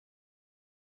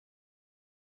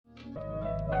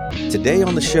Today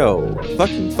on the show, fuck.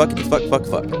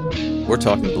 We're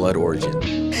talking Blood Origin.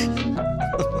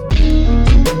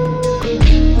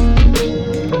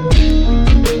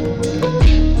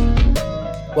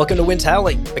 Welcome to Winds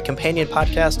Howling, a companion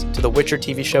podcast to the Witcher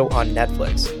TV show on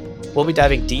Netflix. We'll be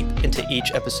diving deep into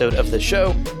each episode of the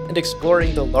show and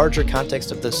exploring the larger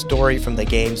context of the story from the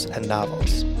games and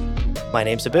novels. My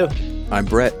name's Abu. I'm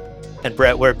Brett. And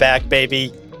Brett, we're back,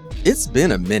 baby. It's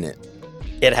been a minute.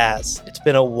 It has. It's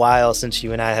been a while since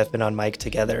you and I have been on mic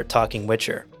together talking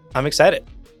Witcher. I'm excited.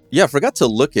 Yeah, I forgot to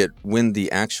look at when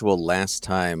the actual last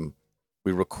time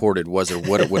we recorded was or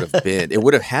what it would have been. It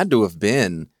would have had to have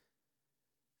been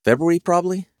February,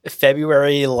 probably?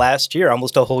 February last year,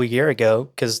 almost a whole year ago,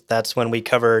 because that's when we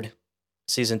covered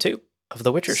Season 2 of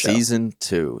The Witcher show. Season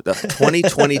 2. The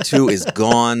 2022 is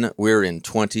gone. We're in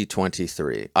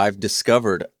 2023. I've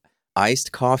discovered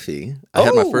iced coffee. I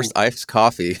had my first iced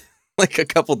coffee like a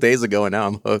couple days ago, and now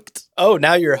I'm hooked. Oh,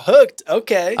 now you're hooked.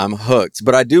 Okay. I'm hooked.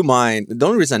 But I do mind. The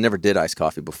only reason I never did iced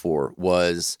coffee before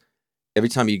was every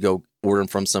time you go order them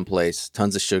from someplace,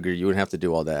 tons of sugar, you wouldn't have to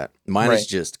do all that. Mine is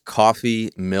just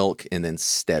coffee, milk, and then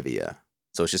stevia.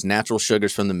 So it's just natural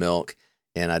sugars from the milk.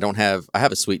 And I have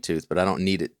a sweet tooth, but I don't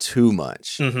need it too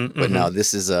much. But now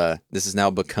this has now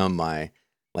become my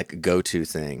like go-to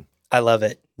thing. I love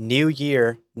it. New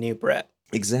year, new Brett.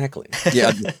 Exactly.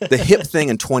 Yeah, the hip thing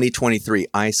in 2023,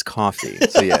 iced coffee.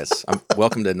 So yes,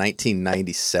 welcome to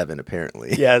 1997,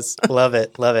 apparently. Yes, love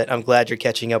it, love it. I'm glad you're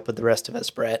catching up with the rest of us,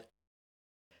 Brett.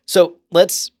 So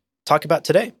let's talk about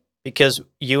today, because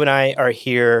you and I are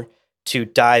here to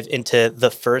dive into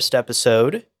the first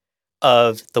episode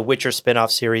of the Witcher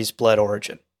spinoff series, Blood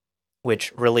Origin,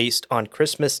 which released on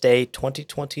Christmas Day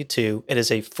 2022. It is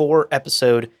a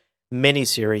 4-episode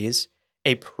miniseries,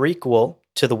 a prequel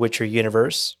to the Witcher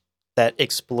universe that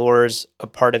explores a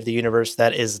part of the universe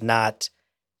that is not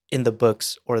in the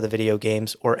books or the video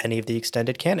games or any of the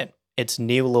extended canon. It's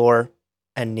new lore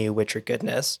and new Witcher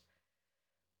goodness.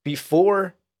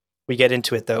 Before we get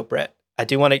into it, though, Brett, I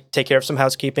do want to take care of some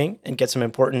housekeeping and get some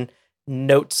important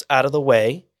notes out of the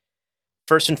way.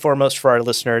 First and foremost, for our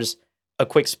listeners, a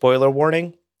quick spoiler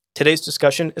warning. Today's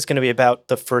discussion is going to be about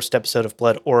the first episode of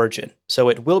Blood Origin, so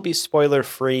it will be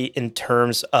spoiler-free in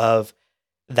terms of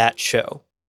that show.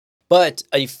 But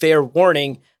a fair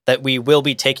warning that we will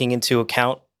be taking into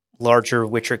account larger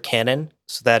Witcher canon,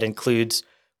 so that includes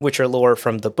Witcher lore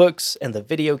from the books and the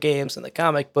video games and the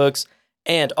comic books,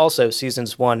 and also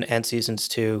Seasons 1 and Seasons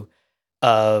 2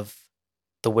 of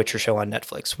The Witcher show on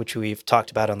Netflix, which we've talked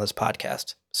about on this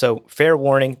podcast. So fair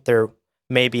warning, there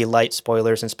may be light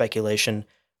spoilers and speculation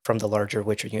from the larger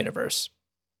Witcher universe.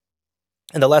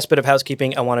 And the last bit of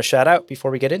housekeeping I want to shout out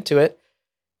before we get into it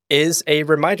is a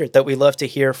reminder that we love to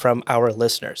hear from our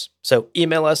listeners. So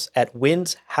email us at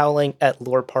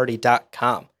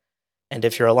windshowling@loreparty.com. And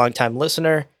if you're a longtime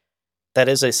listener, that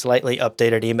is a slightly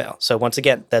updated email. So once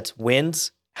again, that's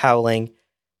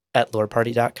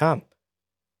windshowling@loreparty.com.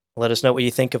 Let us know what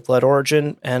you think of Blood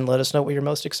Origin, and let us know what you're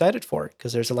most excited for,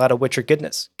 because there's a lot of Witcher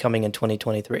goodness coming in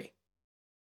 2023.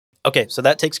 Okay, so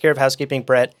that takes care of housekeeping,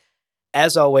 Brett.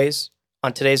 As always,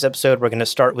 on today's episode, we're going to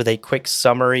start with a quick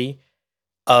summary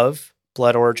of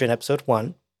Blood Origin Episode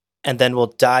 1, and then we'll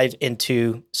dive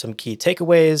into some key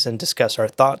takeaways and discuss our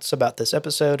thoughts about this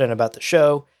episode and about the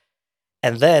show.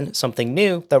 And then something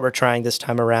new that we're trying this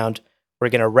time around, we're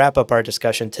going to wrap up our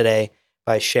discussion today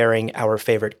by sharing our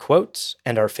favorite quotes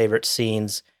and our favorite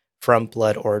scenes from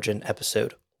Blood Origin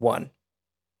Episode 1.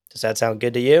 Does that sound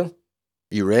good to you?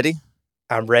 You ready?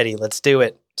 I'm ready. Let's do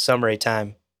it. Summary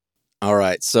time. All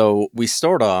right, so we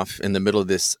start off in the middle of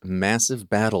this massive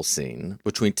battle scene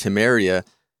between Temeria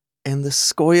and the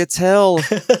Scoia'tael.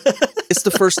 It's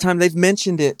the first time they've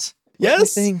mentioned it.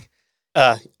 Yes.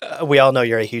 We all know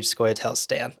you're a huge Scoia'tael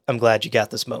stan. I'm glad you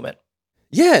got this moment.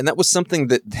 Yeah, and that was something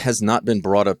that has not been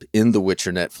brought up in The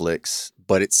Witcher Netflix,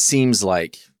 but it seems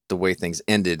like the way things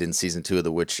ended in Season 2 of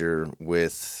The Witcher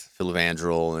with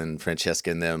Filavandrel and Francesca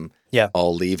and them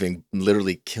all leaving,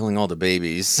 literally killing all the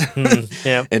babies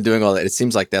and doing all that. It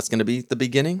seems like that's going to be the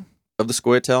beginning of the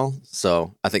Scoia'tael.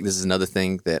 So I think this is another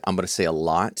thing that I'm going to say a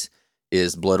lot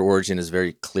is Blood Origin is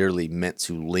very clearly meant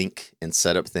to link and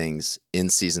set up things in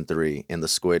Season 3, and the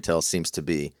Scoia'tael seems to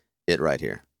be it right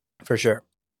here. For sure.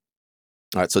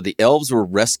 All right, so the elves were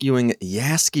rescuing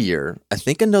Jaskier. I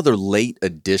think another late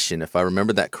addition, if I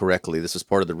remember that correctly. This was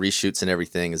part of the reshoots and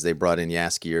everything, as they brought in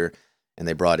Jaskier, and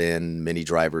they brought in Minnie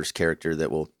Driver's character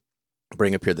that will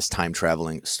bring up here this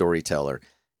time-traveling storyteller.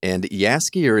 And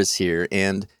Jaskier is here,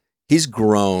 and he's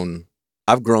grown.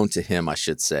 I've grown to him, I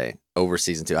should say, over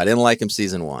Season 2. I didn't like him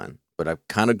Season 1, but I've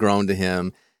kind of grown to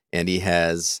him, and he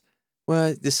has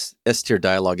Well, this S tier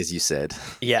dialogue, as you said.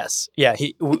 Yes. Yeah.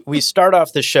 We start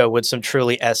off the show with some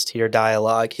truly S tier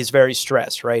dialogue. He's very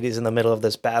stressed, right? He's in the middle of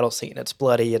this battle scene. It's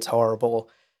bloody. It's horrible.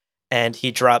 And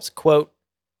he drops, quote,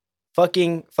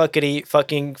 fucking, fuckity,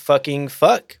 fucking,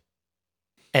 fuck.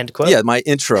 End quote. Yeah, my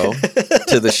intro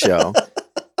to the show.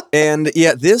 And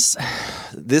yeah, this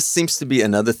seems to be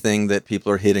another thing that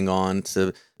people are hitting on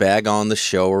to bag on the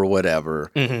show or whatever.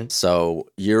 Mm-hmm. So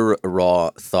your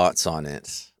raw thoughts on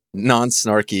it,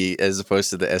 non-snarky as opposed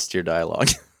to the S tier dialogue.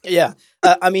 Yeah.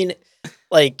 I mean,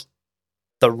 like,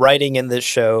 the writing in this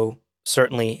show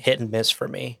certainly hit and miss for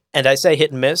me. And I say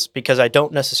hit and miss because I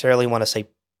don't necessarily want to say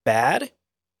bad.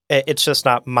 It's just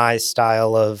not my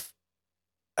style of,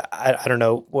 I don't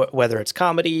know whether it's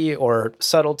comedy or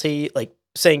subtlety, like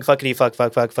saying fuckity fuck,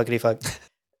 fuckity fuck,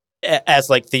 as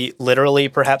like literally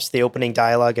perhaps the opening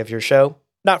dialogue of your show.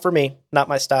 Not for me, not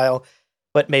my style,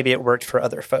 but maybe it worked for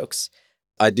other folks.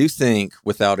 I do think,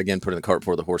 without again putting the cart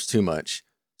before the horse too much,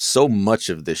 so much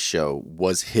of this show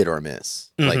was hit or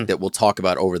miss, like that we'll talk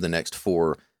about over the next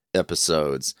 4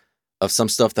 episodes of some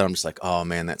stuff that I'm just like, oh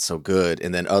man, that's so good.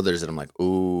 And then others that I'm like,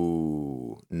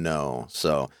 ooh, no.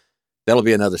 So that'll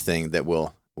be another thing that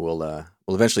we'll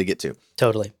eventually get to.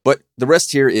 Totally. But the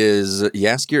rest here is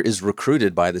Jaskier is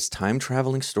recruited by this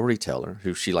time-traveling storyteller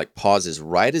who she like pauses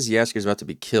right as Jaskier's about to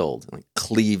be killed, like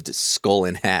cleaved skull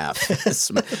in half,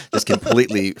 just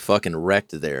completely fucking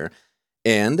wrecked there.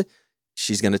 And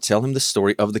she's going to tell him the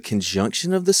story of the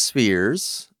conjunction of the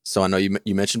spheres. So I know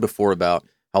you mentioned before about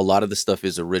how a lot of the stuff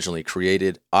is originally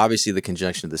created. Obviously, the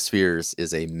conjunction of the spheres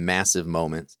is a massive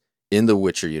moment in the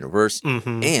Witcher universe,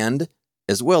 and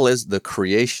as well as the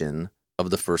creation of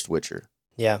the first Witcher.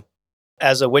 Yeah.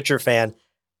 As a Witcher fan,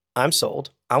 I'm sold.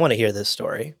 I want to hear this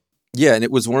story. Yeah, and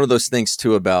it was one of those things,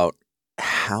 too, about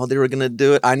how they were going to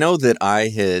do it. I know that I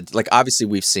had, like, obviously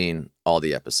we've seen all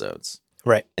the episodes.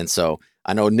 Right. And so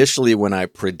I know initially when I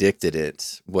predicted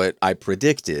it, what I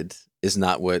predicted is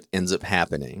not what ends up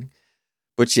happening.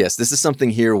 But yes, this is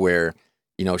something here where,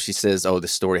 you know, she says, oh, the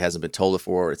story hasn't been told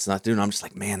before. It's not doing. I'm just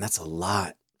like, man, that's a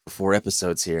lot for 4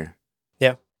 episodes here.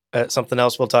 Yeah. Something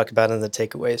else we'll talk about in the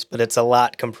takeaways, but it's a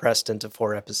lot compressed into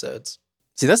 4 episodes.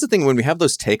 See, that's the thing. When we have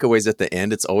those takeaways at the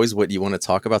end, it's always what you want to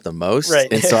talk about the most. Right.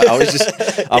 And so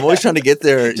I'm always trying to get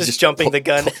there. just jumping the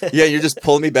gun. Yeah, you're just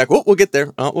pulling me back. Oh, we'll get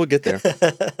there. Oh, we'll get there.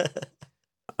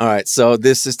 All right. So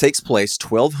this takes place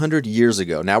 1,200 years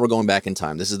ago. Now we're going back in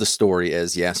time. This is the story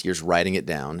as Jaskier's writing it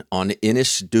down on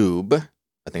Inish Dub.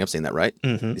 I think I'm saying that right.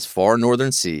 Mm-hmm. These far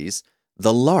northern seas.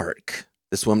 The Lark.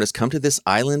 This woman has come to this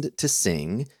island to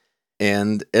sing.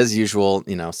 And as usual,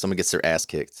 you know, someone gets their ass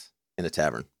kicked in a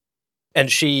tavern.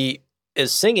 And she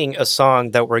is singing a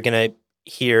song that we're going to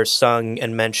hear sung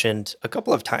and mentioned a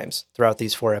couple of times throughout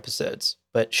these 4 episodes.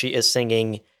 But she is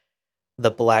singing The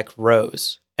Black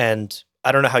Rose. And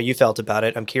I don't know how you felt about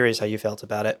it. I'm curious how you felt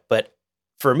about it. But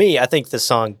for me, I think this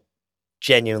song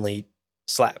genuinely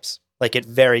slaps. Like, it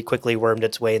very quickly wormed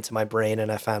its way into my brain,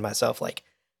 and I found myself like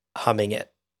humming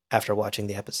it after watching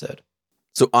the episode.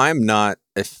 So I'm not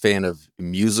a fan of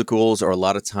musicals or a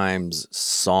lot of times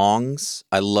songs.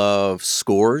 I love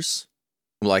scores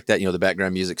like that, you know, the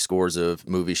background music scores of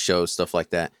movies, shows, stuff like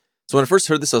that. So when I first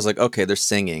heard this, I was like, okay, they're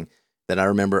singing. Then I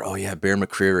remember, oh yeah, Bear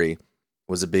McCreary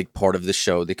was a big part of the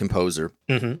show, the composer.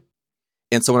 Mm-hmm.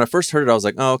 And so when I first heard it, I was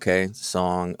like, oh, okay,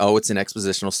 song. Oh, it's an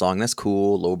expositional song. That's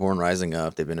cool. Lowborn rising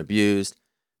up. They've been abused.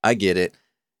 I get it.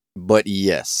 But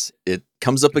yes, it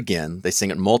comes up again. They sing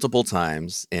it multiple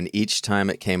times, and each time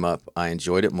it came up, I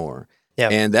enjoyed it more. Yeah.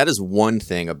 And that is one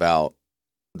thing about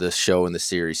the show and the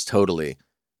series, totally.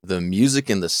 The music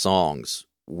and the songs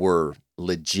were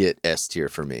legit S tier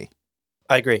for me.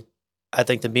 I agree. I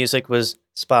think the music was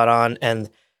spot on, and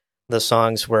the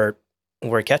songs were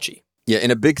catchy. Yeah,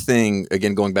 and a big thing,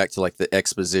 again, going back to like the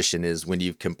exposition, is when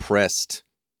you've compressed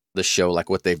the show, like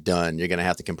what they've done, you're going to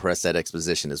have to compress that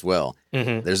exposition as well.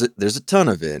 Mm-hmm. There's a ton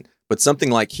of it, but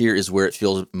something like here is where it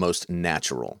feels most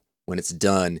natural, when it's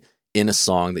done in a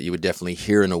song that you would definitely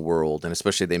hear in a world. And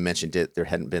especially they mentioned it, there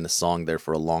hadn't been a song there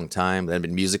for a long time. There hadn't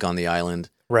been music on the island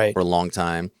right. for a long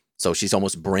time. So she's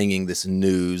almost bringing this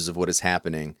news of what is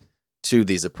happening to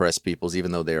these oppressed peoples,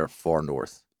 even though they are far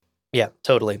north. Yeah,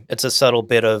 totally. It's a subtle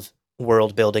bit of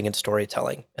world building and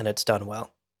storytelling, and it's done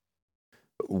well.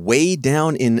 Way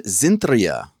down in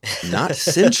Zintria, not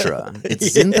Sintra.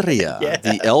 It's Zintria,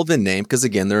 the elven name, because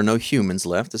again, there are no humans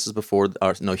left. This is before,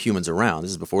 no humans around.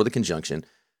 This is before the conjunction.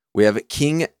 We have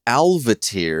King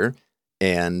Alvatir,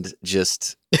 and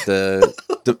just the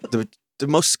the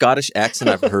most Scottish accent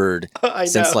I've heard I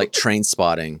since know. like Train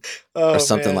Spotting Oh, or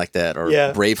something man. like that, or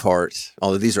Yeah. Braveheart.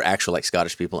 Although these are actual like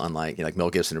Scottish people, unlike like Mel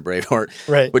Gibson and Braveheart,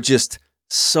 Right. but just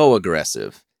so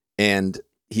aggressive. And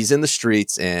he's in the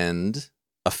streets, and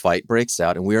a fight breaks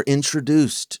out, and we are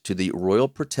introduced to the Royal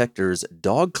Protector's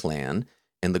dog clan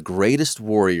and the greatest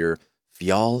warrior,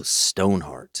 Fionn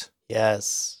Stoneheart.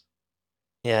 Yes.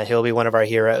 Yeah, he'll be one of our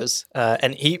heroes.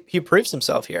 And he proves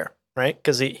himself here, right?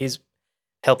 Because he's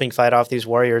helping fight off these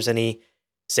warriors, and he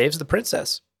saves the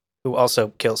princess, who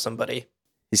also kills somebody.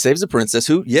 He saves the princess,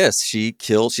 who, yes, she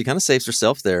kind of saves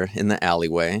herself there in the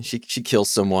alleyway. She kills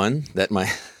someone that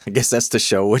I guess that's to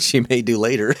show what she may do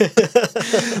later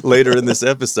in this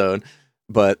episode.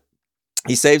 But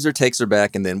he saves her, takes her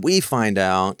back, and then we find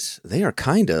out they are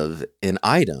kind of an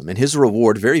item. And his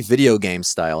reward, very video game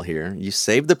style here. You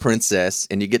save the princess,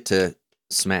 and you get to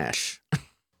smash.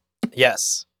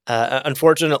 Yes.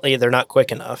 Unfortunately, they're not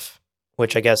quick enough,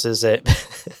 which I guess is it.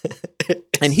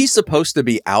 And he's supposed to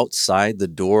be outside the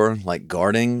door, like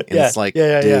guarding. And it's like,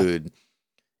 dude,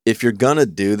 if you're going to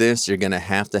do this, you're going to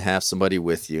have somebody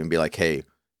with you and be like, hey,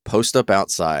 post up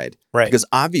outside. Right. Because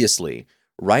obviously,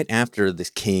 right after this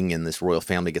king and this royal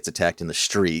family gets attacked in the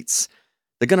streets,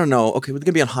 they're going to know, okay, we're going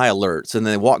to be on high alert. So then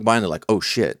they walk by and they're like, oh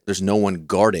shit, there's no one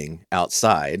guarding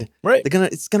outside. Right.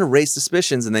 It's going to raise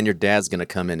suspicions, and then your dad's going to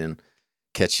come in and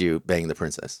catch you banging the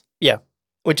princess. Yeah.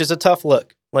 Which is a tough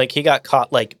look. Like, he got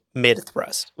caught like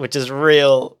mid-thrust, which is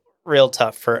real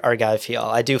tough for our guy Fionn.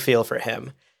 I do feel for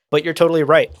him. But you're totally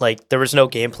right. Like, there was no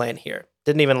game plan here.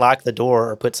 Didn't even lock the door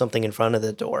or put something in front of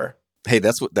the door. Hey,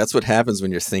 that's what happens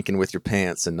when you're thinking with your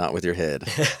pants and not with your head.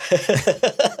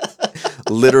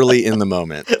 Literally in the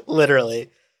moment. Literally.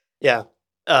 Yeah.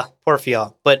 Poor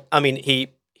Fionn. But, I mean, he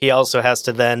also has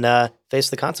to then face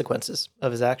the consequences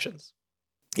of his actions.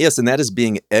 Yes, and that is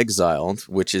being exiled,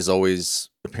 which is always,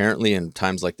 apparently in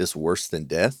times like this, worse than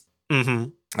death.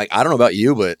 Mm-hmm. Like, I don't know about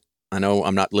you, but I know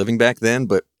I'm not living back then,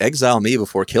 but exile me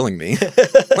before killing me.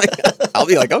 Like, I'll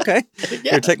be like, okay,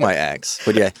 here, take my axe.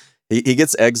 But yeah, he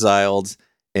gets exiled,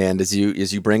 and as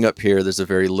you bring up here, there's a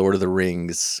very Lord of the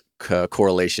Rings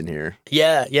correlation here.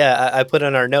 Yeah. I put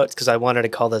in our notes because I wanted to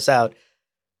call this out.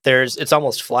 It's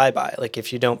almost flyby. Like,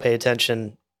 if you don't pay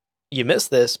attention, you miss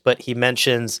this, but he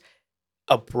mentions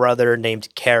a brother named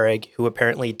Carrig who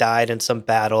apparently died in some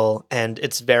battle, and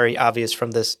it's very obvious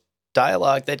from this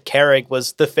dialogue that Carrig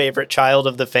was the favorite child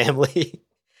of the family.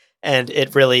 And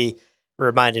it really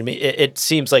reminded me, it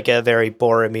seems like a very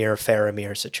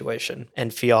Boromir-Faramir situation,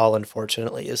 and Fionn,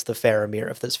 unfortunately, is the Faramir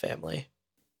of this family.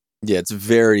 Yeah, it's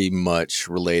very much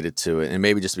related to it, and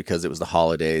maybe just because it was the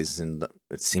holidays, and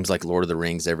it seems like Lord of the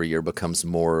Rings every year becomes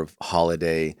more of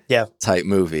holiday type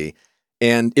movie.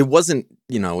 And it wasn't,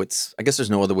 I guess there's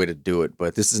no other way to do it,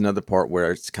 but this is another part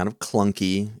where it's kind of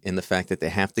clunky in the fact that they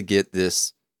have to get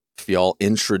this Fionn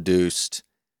introduced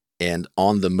and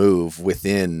on the move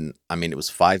within, it was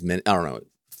 5 minutes. I don't know. It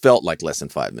felt like less than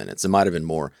 5 minutes. It might have been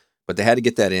more, but they had to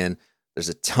get that in. There's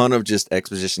a ton of just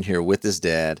exposition here with his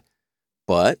dad,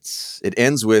 but it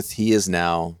ends with he is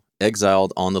now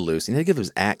exiled on the loose. And he had to give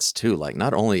his axe too. Like,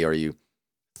 not only are you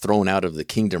thrown out of the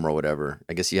kingdom or whatever,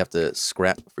 I guess you have to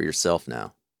scrap for yourself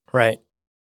now. Right.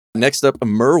 Next up,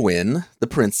 Merwin, the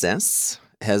princess,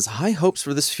 has high hopes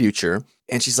for this future,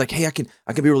 and she's like, hey, I can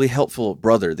be really helpful,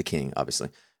 brother, the king, obviously.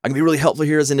 I can be really helpful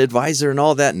here as an advisor and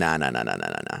all that. Nah.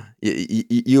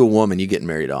 You a woman, you getting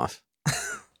married off.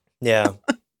 Yeah,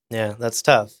 that's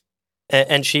tough.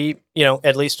 And she,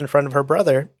 at least in front of her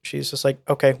brother, she's just like,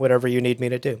 okay, whatever you need me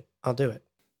to do, I'll do it.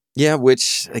 Yeah,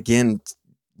 which, again,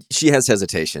 she has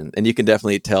hesitation, and you can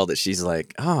definitely tell that she's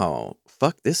like, oh,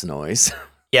 fuck this noise.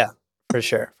 Yeah, for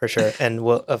sure. And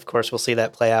of course, we'll see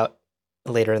that play out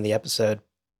later in the episode.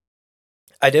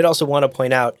 I did also want to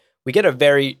point out, we get a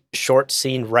very short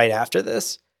scene right after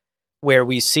this where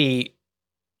we see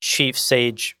Chief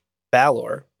Sage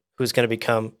Balor, who's going to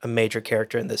become a major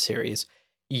character in this series,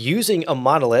 using a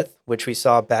monolith, which we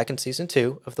saw back in season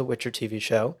 2 of the Witcher TV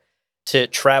show, to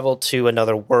travel to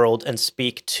another world and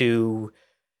speak to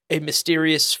a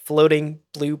mysterious floating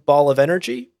blue ball of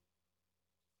energy.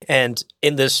 And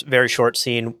in this very short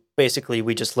scene, basically,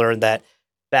 we just learned that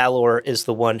Balor is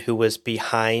the one who was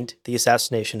behind the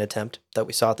assassination attempt that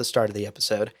we saw at the start of the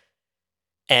episode.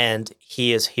 And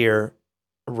he is here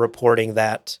reporting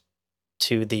that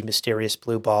to the mysterious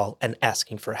blue ball and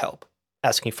asking for help,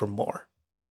 asking for more.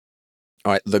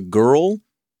 All right, the girl,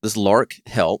 this Lark,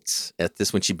 helped at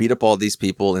this when she beat up all these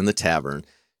people in the tavern.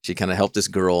 She kind of helped this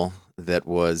girl that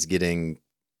was getting,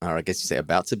 or I guess you say,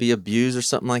 about to be abused or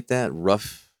something like that,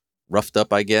 roughed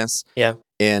up, I guess. Yeah.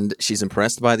 And she's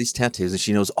impressed by these tattoos, and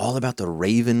she knows all about the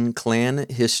Raven clan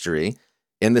history.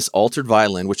 and this altered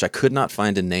violin, which I could not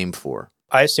find a name for.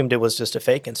 I assumed it was just a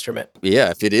fake instrument. Yeah,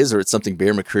 if it is, or it's something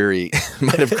Bear McCreary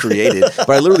might have created. But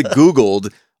I literally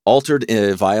Googled altered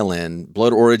violin,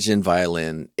 Blood Origin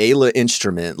violin, Ayla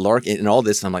instrument, Lark, and all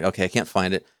this. And I'm like, okay, I can't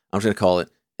find it. I'm just going to call it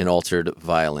an altered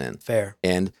violin. Fair.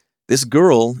 And this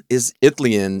girl is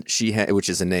Ithilien, which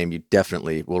is a name you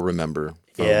definitely will remember.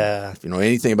 If you know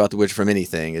anything about The Witcher from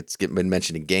anything, it's been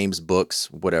mentioned in games,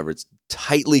 books, whatever. It's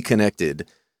tightly connected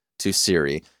to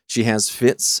Ciri. She has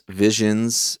fits,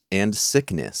 visions, and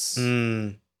sickness.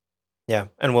 Yeah,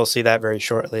 and we'll see that very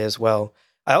shortly as well.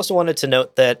 I also wanted to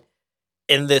note that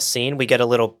in this scene, we get a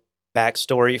little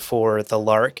backstory for the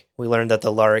Lark. We learn that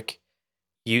the Lark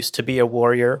used to be a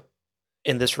warrior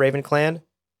in this Raven clan,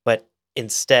 but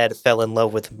instead fell in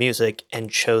love with music and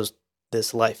chose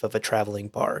this life of a traveling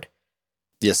bard.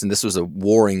 Yes, and this was a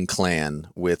warring clan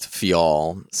with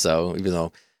Fial. So even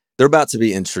though they're about to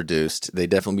be introduced, they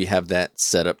definitely have that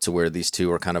set up to where these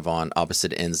two are kind of on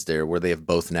opposite ends there, where they have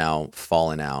both now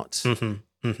fallen out.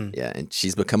 Yeah, and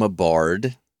she's become a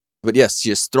bard. But yes, she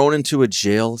is thrown into a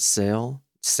jail cell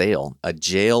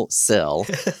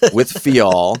with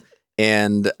Fial.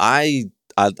 And I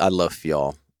love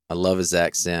Fial. I love his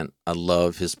accent. I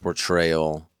love his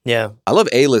portrayal. Yeah. I love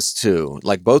Alis too.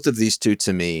 Like both of these two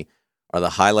to me are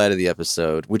the highlight of the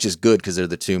episode, which is good because they're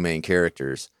the two main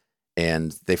characters.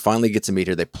 And they finally get to meet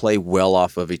her. They play well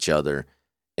off of each other.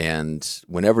 And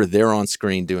whenever they're on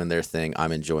screen doing their thing,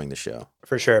 I'm enjoying the show.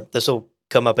 For sure. This will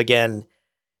come up again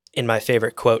in my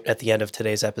favorite quote at the end of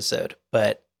today's episode.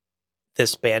 But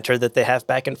this banter that they have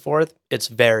back and forth, it's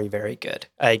very, very good.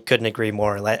 I couldn't agree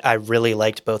more. I really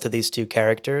liked both of these two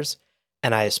characters,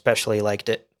 and I especially liked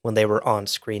it when they were on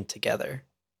screen together.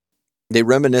 They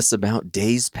reminisce about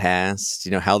days past,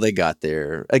 how they got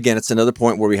there. Again, it's another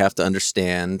point where we have to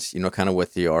understand, kind of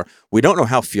what they are. We don't know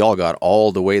how Fial got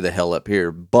all the way the hell up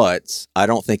here, but I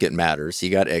don't think it matters. He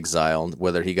got exiled.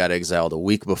 Whether he got exiled a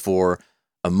week before,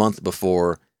 a month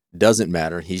before, doesn't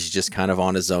matter. He's just kind of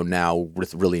on his own now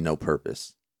with really no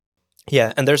purpose.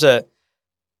 Yeah, and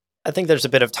I think there's a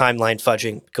bit of timeline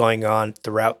fudging going on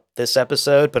throughout this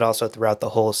episode, but also throughout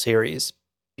the whole series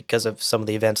because of some of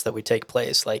the events that we take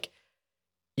place. Like,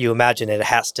 you imagine it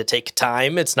has to take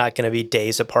time. It's not going to be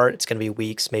days apart. It's going to be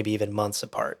weeks, maybe even months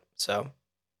apart. So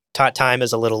time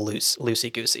is a little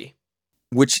loosey-goosey.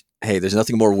 Which, hey, there's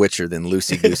nothing more Witcher than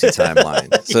loosey-goosey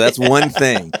timeline. So that's one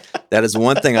thing. That is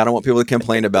one thing I don't want people to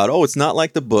complain about. Oh, it's not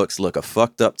like the books. Look, a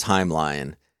fucked up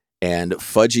timeline and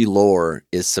fudgy lore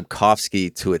is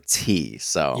Sapkowski to a T.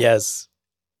 So yes,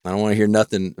 I don't want to hear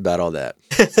nothing about all that.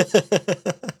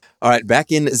 All right,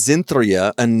 back in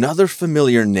Zinthria, another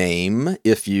familiar name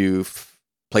if you've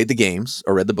played the games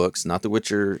or read the books, not the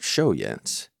Witcher show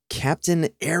yet. Captain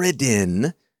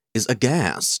Eredin is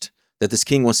aghast that this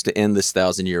king wants to end this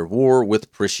 1,000-year war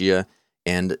with Prussia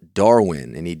and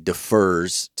Darwin, and he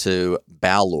defers to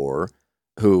Balor,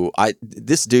 who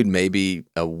this dude may be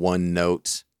a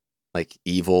one-note, like,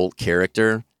 evil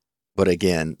character, but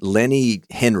again, Lenny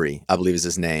Henry, I believe is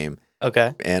his name.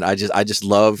 Okay. And I just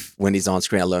love when he's on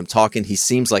screen. I love him talking. He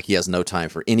seems like he has no time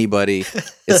for anybody.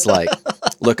 It's like,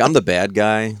 look, I'm the bad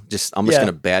guy. I'm just going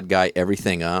to bad guy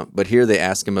everything up. But here they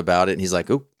ask him about it, and he's like,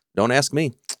 oh, don't ask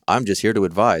me. I'm just here to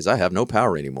advise. I have no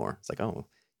power anymore. It's like, oh,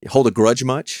 you hold a grudge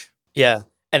much? Yeah.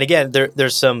 And again,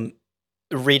 there's some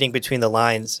reading between the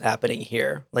lines happening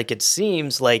here. Like, it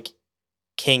seems like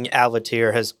King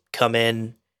Alvatir has come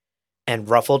in and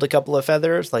ruffled a couple of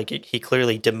feathers. Like, he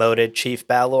clearly demoted Chief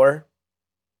Balor.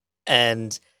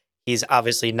 And he's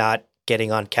obviously not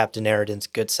getting on Captain Eredin's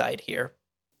good side here.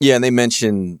 Yeah, and they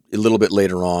mention a little bit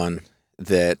later on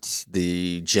that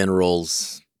the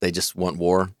generals, they just want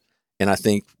war. And I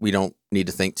think we don't need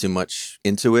to think too much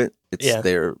into it. It's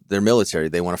their military.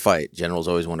 They want to fight. Generals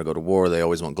always want to go to war. They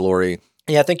always want glory.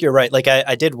 Yeah, I think you're right. Like,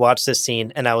 I did watch this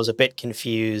scene, and I was a bit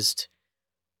confused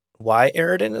why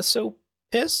Eredin is so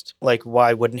pissed. Like,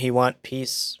 why wouldn't he want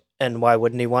peace? And why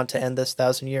wouldn't he want to end this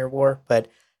 1,000-year war? But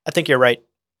I think you're right.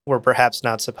 We're perhaps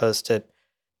not supposed to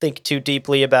think too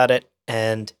deeply about it.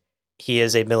 And he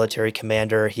is a military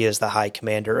commander. He is the high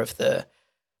commander of the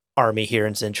army here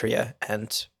in Zintria.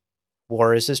 And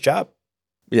war is his job.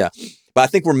 Yeah. But I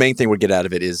think the main thing we get out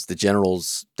of it is the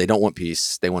generals, they don't want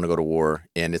peace. They want to go to war.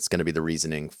 And it's going to be the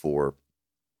reasoning for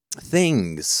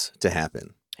things to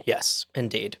happen. Yes,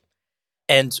 indeed.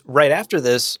 And right after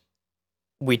this,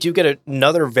 we do get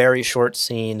another very short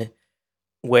scene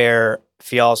where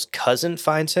Fial's cousin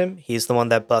finds him. He's the one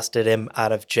that busted him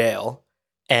out of jail.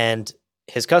 And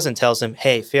his cousin tells him,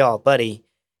 hey, Fial, buddy,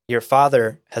 your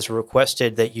father has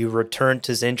requested that you return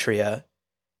to Zintria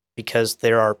because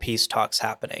there are peace talks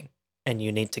happening. and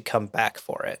you need to come back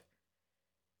for it.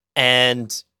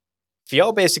 And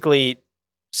Fial basically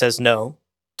says, no,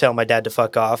 tell my dad to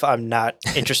fuck off. I'm not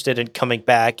interested in coming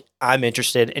back. I'm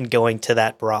interested in going to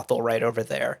that brothel right over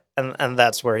there. And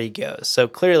that's where he goes. So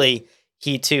clearly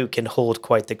he too can hold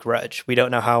quite the grudge. We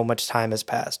don't know how much time has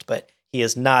passed, but he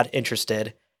is not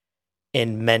interested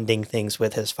in mending things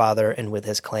with his father and with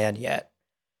his clan yet.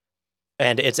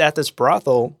 And it's at this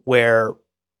brothel where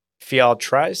Fial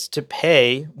tries to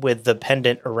pay with the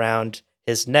pendant around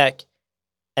his neck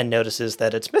and notices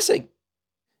that it's missing.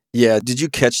 Yeah, did you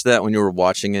catch that when you were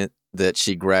watching it, that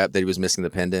she grabbed, that he was missing the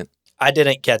pendant? I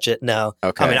didn't catch it, no.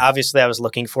 Okay. I mean, obviously I was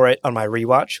looking for it on my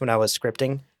rewatch when I was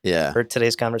scripting Yeah. for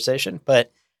today's conversation,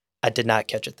 but I did not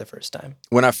catch it the first time.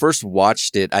 When I first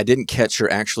watched it, I didn't catch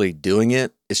her actually doing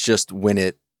it. It's just when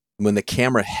the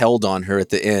camera held on her at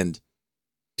the end,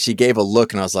 she gave a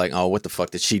look and I was like, oh, what the fuck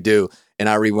did she do? And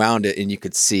I rewound it and you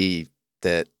could see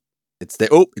that it's there.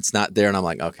 Oh, it's not there. And I'm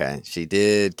like, okay, she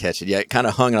did catch it. Yeah, it kind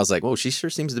of hung and I was like, whoa, she sure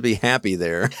seems to be happy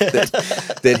there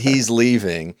that he's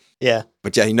leaving. Yeah.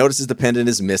 But yeah, he notices the pendant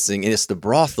is missing and it's the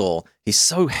brothel. He's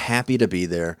so happy to be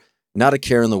there. Not a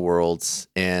care in the world.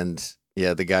 And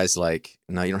yeah, the guy's like,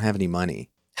 no, you don't have any money.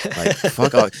 Like,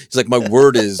 fuck off. He's like, my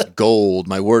word is gold.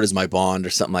 My word is my bond or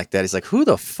something like that. He's like, who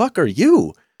the fuck are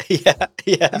you? Yeah.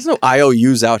 There's no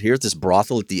IOUs out here at this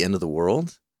brothel at the end of the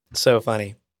world. So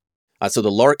funny. So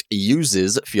the Lark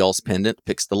uses Fial's pendant,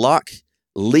 picks the lock,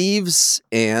 leaves,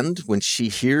 and when she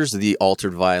hears the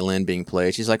altered violin being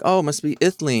played, she's like, oh, it must be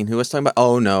Ithleen, who I was talking about.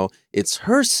 Oh, no, it's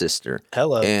her sister.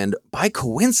 Hello. And by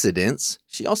coincidence,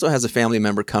 she also has a family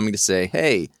member coming to say,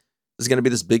 hey, there's going to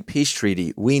be this big peace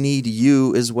treaty. We need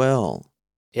you as well.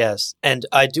 Yes. And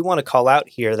I do want to call out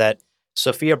here that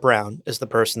Sophia Brown is the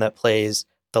person that plays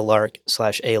the Lark /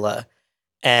 Ayla.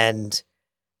 And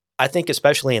I think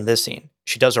especially in this scene,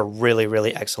 she does a really,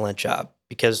 really excellent job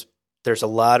because there's a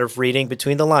lot of reading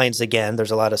between the lines again.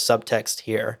 There's a lot of subtext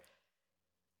here.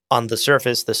 On the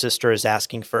surface, the sister is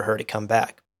asking for her to come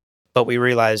back. But we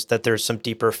realize that there's some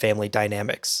deeper family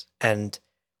dynamics. And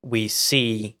we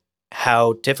see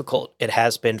how difficult it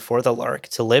has been for the Lark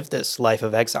to live this life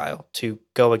of exile, to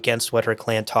go against what her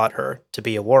clan taught her to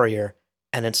be a warrior,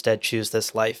 and instead choose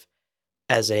this life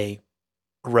as a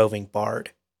roving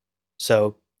bard.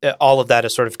 So all of that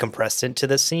is sort of compressed into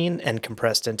the scene and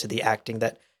compressed into the acting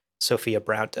that Sophia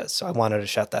Brown does. So I wanted to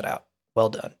shout that out. Well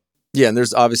done. Yeah, and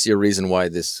there's obviously a reason why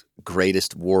this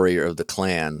greatest warrior of the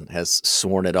clan has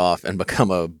sworn it off and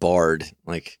become a bard,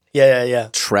 like Yeah.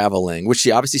 traveling, which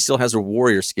she obviously still has her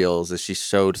warrior skills, as she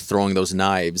showed throwing those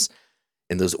knives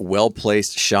and those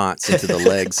well-placed shots into the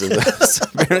legs of those,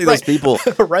 apparently those people.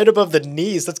 Right above the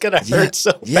knees. That's going to hurt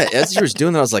so bad. Yeah, as you were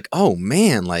doing that, I was like, oh,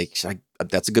 man, like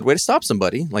that's a good way to stop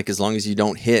somebody. Like, as long as you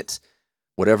don't hit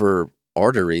whatever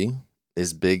artery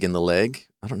is big in the leg.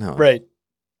 I don't know. Right.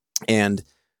 And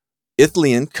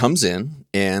Ithleen comes in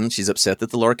and she's upset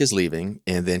that the Lark is leaving.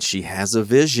 And then she has a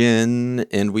vision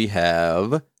and we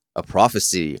have a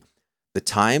prophecy. The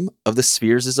time of the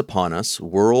spheres is upon us.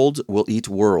 World will eat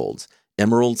world.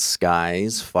 Emerald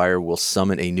skies, fire will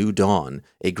summon a new dawn.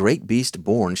 A great beast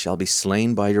born shall be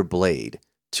slain by your blade.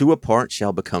 Two apart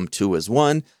shall become two as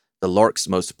one. The Lark's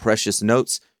most precious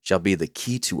notes shall be the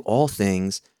key to all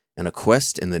things. And a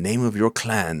quest in the name of your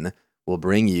clan will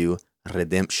bring you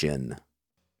redemption.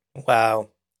 Wow.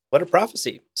 What a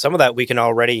prophecy. Some of that we can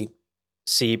already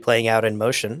see playing out in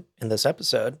motion in this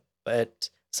episode, but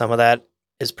some of that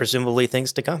is presumably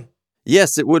things to come.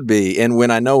 Yes, it would be. And when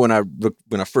I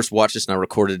first watched this and I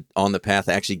recorded On the Path,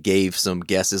 I actually gave some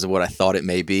guesses of what I thought it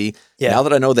may be. Yeah. Now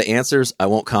that I know the answers, I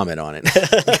won't comment on it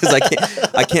because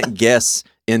I can't guess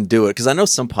and do it. Because I know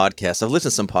some podcasts, I've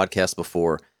listened to some podcasts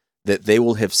before that they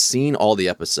will have seen all the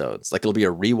episodes. Like it'll be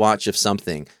a rewatch of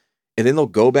something, and then they'll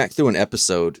go back through an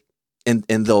episode and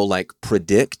they'll like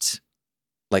predict,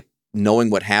 like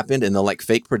knowing what happened, and they'll like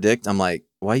fake predict. I'm like,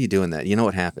 why are you doing that? You know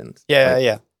what happened.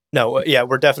 Yeah. No, yeah,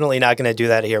 we're definitely not going to do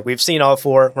that here. We've seen all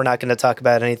four. We're not going to talk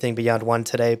about anything beyond one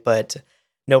today, but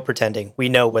no pretending. We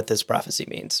know what this prophecy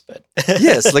means. But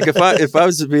yes, like if I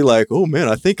was to be like, oh man,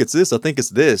 I think it's this. I think it's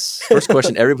this. First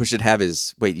question everybody should have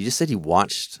is, wait, you just said you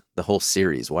watched the whole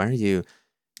series. Why are you?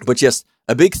 But yes,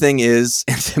 a big thing is,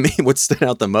 and to me, what stood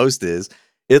out the most is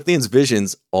Ithleen's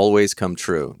visions always come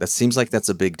true. That seems like that's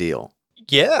a big deal.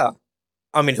 Yeah.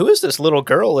 I mean, who is this little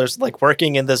girl who's like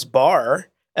working in this bar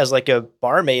as like a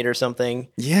barmaid or something?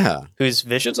 Yeah. Whose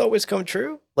visions always come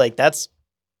true? Like that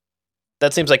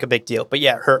seems like a big deal. But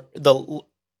yeah, the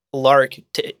Lark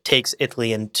takes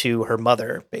Ithleen to her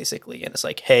mother basically, and it's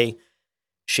like, hey,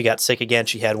 she got sick again.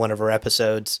 She had one of her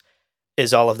episodes.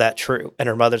 is all of that true? And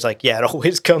her mother's like, yeah, it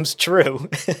always comes true.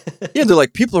 Yeah, they're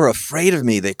like, people are afraid of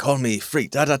me. They call me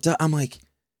freak. Da da da. I'm like,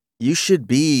 you should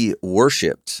be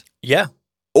worshipped, Yeah.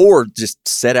 or just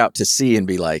set out to sea and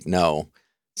be like, no,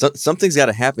 something's got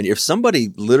to happen. If somebody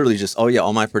literally just, oh yeah,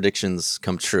 all my predictions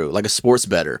come true, like a sports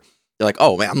bettor, they're like,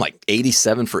 oh man, I'm like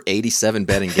 87 for 87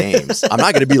 betting games. I'm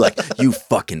not going to be like, you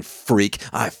fucking freak,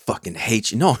 I fucking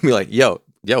hate you. No, I'm be like, yo,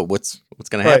 what's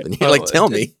going to happen? You're like, tell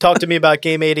me. Talk to me about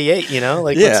game 88,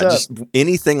 like, Yeah, what's up? just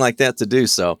anything like that to do.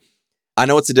 So I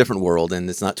know it's a different world and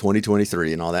it's not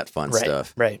 2023 and all that fun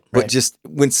stuff. Right. But just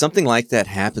when something like that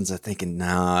happens, I'm thinking,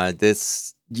 nah,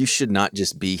 you should not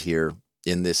just be here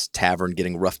in this tavern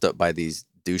getting roughed up by these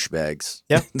douchebags.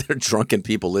 Yeah. They're drunken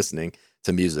people listening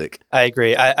to music. I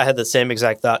agree. I had the same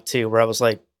exact thought too, where I was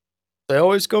like, they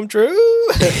always come true.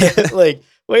 Like,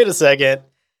 wait a second.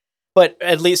 But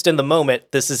at least in the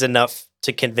moment, this is enough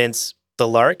to convince the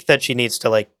Lark that she needs to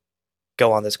like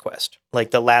go on this quest.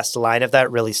 Like the last line of that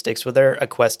really sticks with her. A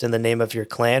quest in the name of your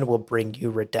clan will bring you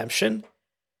redemption.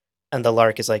 And the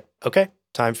Lark is like, okay,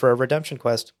 time for a redemption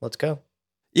quest. Let's go.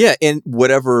 Yeah, and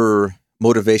whatever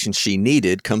motivation she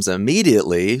needed comes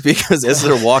immediately because as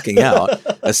they're walking out,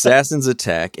 assassins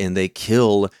attack and they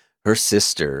kill her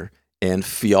sister. And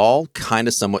Fjall kind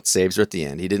of somewhat saves her at the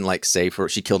end. He didn't like save her.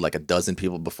 She killed like a dozen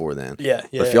people before then. Yeah.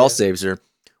 But Fjall saves her.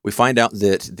 We find out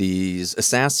that these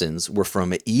assassins were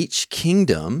from each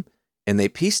kingdom, and they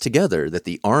piece together that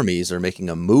the armies are making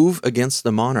a move against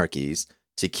the monarchies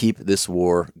to keep this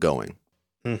war going.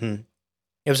 Mm-hmm.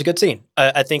 It was a good scene.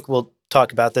 I think we'll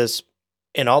talk about this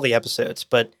in all the episodes,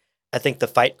 but I think the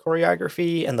fight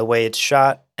choreography and the way it's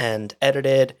shot and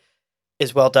edited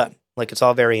is well done. Like, it's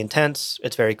all very intense.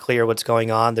 It's very clear what's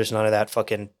going on. There's none of that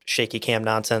fucking shaky cam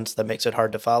nonsense that makes it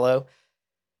hard to follow.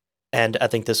 And I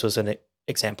think this was an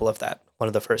example of that. One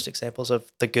of the first examples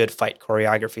of the good fight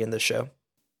choreography in this show.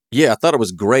 Yeah, I thought it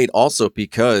was great also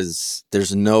because there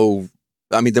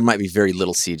might be very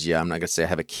little CGI. I'm not going to say I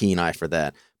have a keen eye for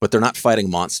that, but they're not fighting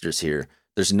monsters here.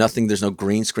 There's no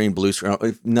green screen, blue screen,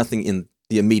 nothing in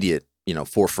the immediate,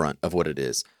 forefront of what it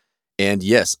is. And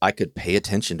yes, I could pay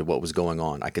attention to what was going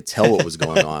on. I could tell what was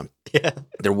going on. Yeah.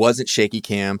 There wasn't shaky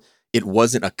cam. It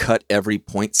wasn't a cut every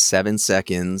 0.7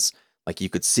 seconds. Like, you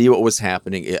could see what was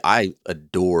happening. I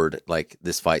adored like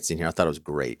this fight scene here. I thought it was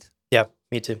great. Yeah,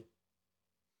 me too.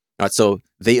 All right, so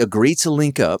they agree to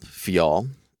link up, Fjall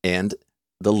and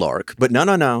the Lark. But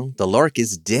no. The Lark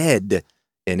is dead,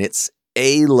 and it's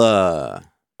Ayla.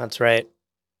 That's right.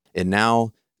 And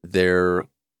now their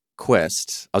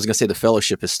quest, I was going to say the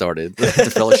Fellowship has started. The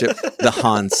Fellowship, the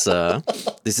Hansa.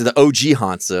 This is the OG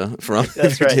Hansa from...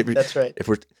 That's right.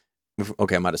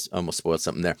 Okay, I might have almost spoiled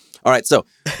something there. All right, so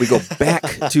we go back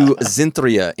to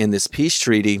Zinthria, and this peace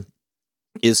treaty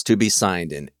is to be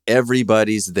signed, and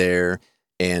everybody's there.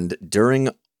 And during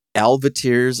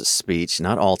Alvatir's speech,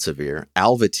 not Altavir,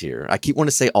 Alvatir, I keep wanting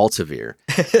to say Altavir,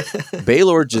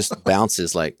 Baelor just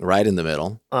bounces like right in the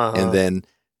middle. Uh-huh. And then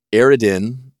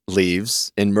Eredin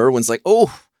leaves, and Merwin's like,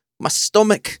 oh, my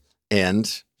stomach.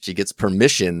 And she gets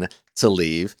permission to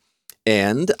leave.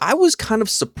 And I was kind of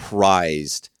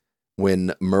surprised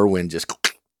when Merwin just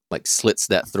like slits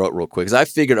that throat real quick. Because I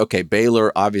figured, okay,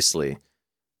 Baelor, obviously,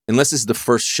 unless this is the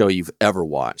first show you've ever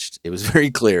watched, it was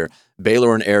very clear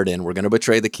Baelor and Eredin were going to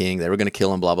betray the king. They were going to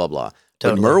kill him, blah, blah, blah.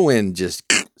 Totally. But Merwin just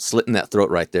slitting that throat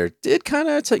right there did kind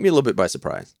of take me a little bit by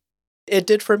surprise. It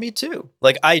did for me too.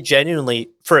 Like, I genuinely,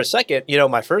 for a second,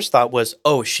 my first thought was,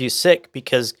 oh, she's sick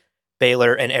because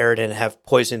Baelor and Eredin have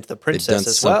poisoned the princess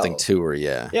as well. Something to her,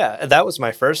 yeah. Yeah, that was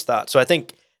my first thought. So I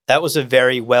think that was a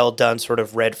very well done sort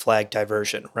of red flag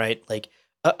diversion, right? Like,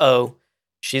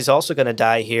 she's also going to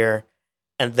die here.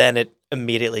 And then it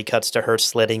immediately cuts to her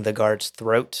slitting the guard's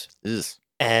throat. Ugh.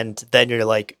 And then you're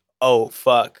like, oh,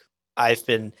 fuck, I've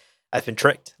been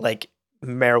tricked. Like,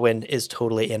 Merwin is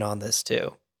totally in on this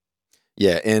too.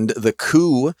 Yeah, and the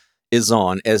coup is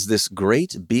on as this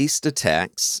great beast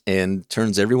attacks and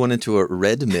turns everyone into a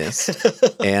red mist.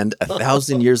 And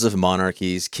 1,000 years of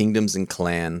monarchies, kingdoms, and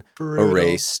clan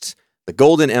erased. The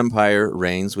Golden Empire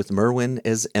reigns with Merwin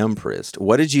as empress.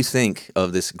 What did you think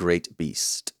of this great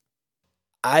beast?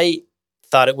 I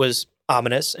thought it was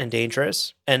ominous and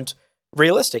dangerous and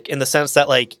realistic in the sense that,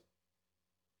 like,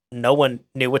 no one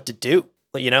knew what to do.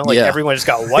 Everyone just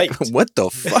got wiped. What the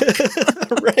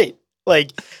fuck? Right.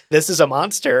 Like, this is a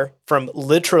monster from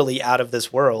literally out of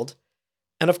this world.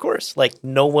 And of course, like,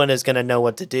 no one is going to know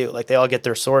what to do. Like, they all get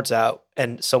their swords out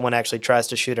and someone actually tries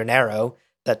to shoot an arrow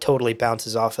that totally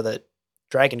bounces off of the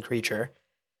dragon creature.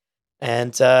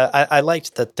 And I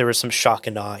liked that there was some shock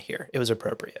and awe here. It was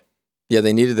appropriate. Yeah,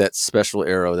 they needed that special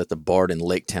arrow that the Bard in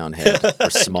Lake Town had for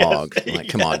Smog. I'm like,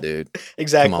 come on, dude.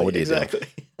 Exactly. Come on, what are you doing? Exactly.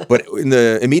 But in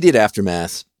the immediate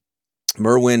aftermath,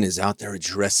 Merwin is out there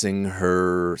addressing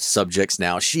her subjects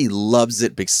now. She loves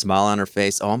it, big smile on her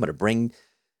face. Oh, I'm going to bring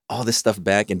all this stuff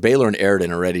back. And Baylor and Aridin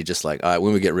are already just like, all right,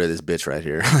 when we get rid of this bitch right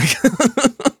here.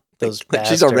 Those like, bastards.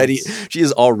 she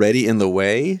is already in the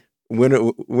way. When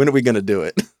are we going to do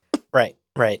it? Right,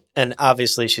 right. And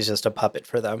obviously she's just a puppet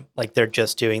for them. Like they're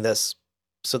just doing this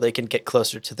so they can get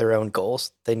closer to their own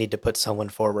goals. They need to put someone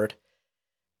forward.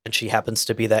 And she happens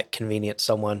to be that convenient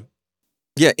someone.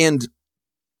 Yeah, and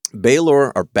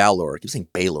Baylor, or Balor, I keep saying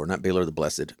Baylor, not Baylor the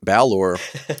Blessed. Balor,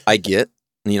 I get.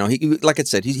 You know, he like I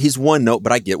said, he's one note,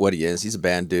 but I get what he is. He's a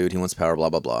bad dude. He wants power, blah,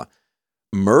 blah, blah.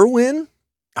 Merwin,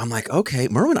 I'm like, okay,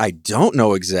 Merwin, I don't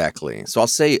know exactly. So I'll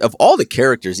say, of all the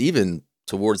characters, even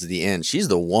towards the end, she's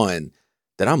the one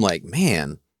that I'm like,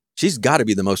 man, she's got to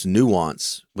be the most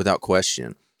nuanced without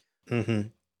question. Mm-hmm.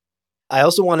 I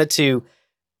also wanted to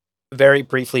very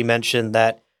briefly mention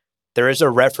that there is a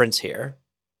reference here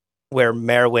where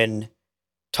Merwin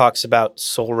talks about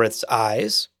Solrith's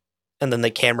eyes, and then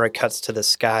the camera cuts to the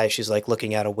sky. She's like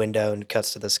looking out a window and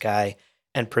cuts to the sky.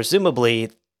 And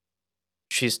presumably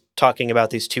she's talking about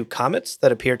these two comets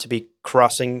that appear to be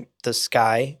crossing the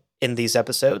sky in these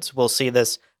episodes. We'll see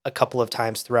this a couple of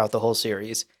times throughout the whole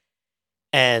series.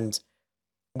 And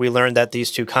we learned that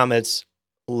these two comets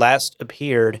last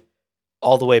appeared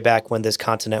all the way back when this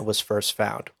continent was first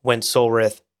found, when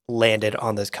Solrith landed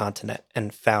on this continent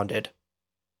and founded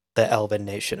the elven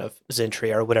nation of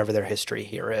Zentria, or whatever their history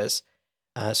here is.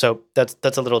 So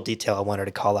that's a little detail I wanted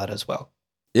to call out as well.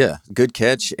 Yeah, good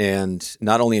catch. And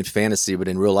not only in fantasy, but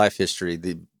in real life history,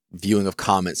 the viewing of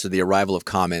comets or the arrival of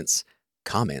comets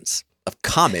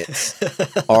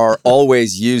are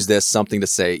always used as something to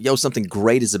say, yo, something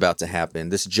great is about to happen.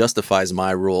 This justifies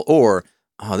my rule. Or,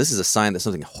 oh, this is a sign that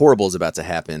something horrible is about to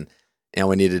happen, and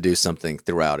we need to do something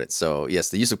throughout it. So, yes,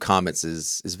 the use of comets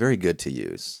is very good to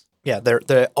use. Yeah,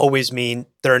 they always mean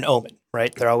they're an omen,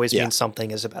 right? They always mean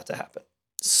something is about to happen.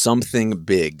 Something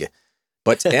big.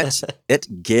 But at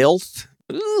Gaelth,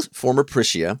 former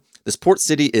Prisia, this port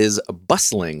city is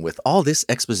bustling with all this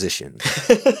exposition.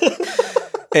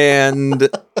 And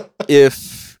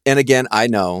again, I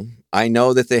know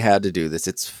that they had to do this.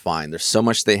 It's fine. There's so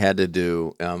much they had to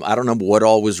do. I don't know what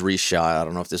all was reshot. I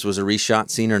don't know if this was a reshot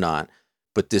scene or not,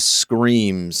 but this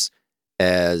screams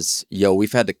as, yo,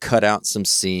 we've had to cut out some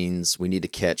scenes. We need to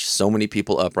catch so many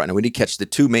people up right now. We need to catch the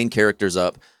two main characters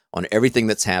up on everything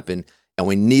that's happened, and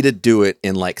we need to do it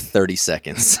in like 30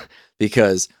 seconds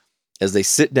because as they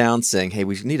sit down saying, hey,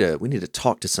 we need to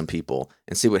talk to some people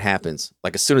and see what happens.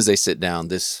 Like as soon as they sit down,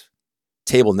 this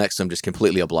table next to them just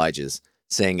completely obliges,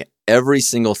 saying every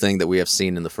single thing that we have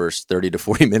seen in the first 30 to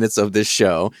 40 minutes of this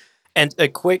show. And a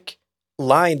quick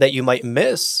line that you might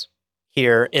miss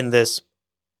here in this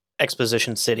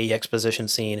exposition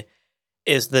scene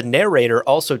is the narrator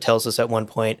also tells us at one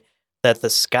point that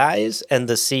the skies and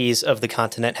the seas of the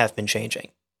continent have been changing.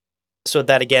 So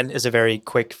that, again, is a very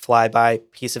quick flyby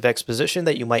piece of exposition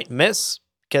that you might miss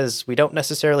because we don't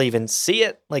necessarily even see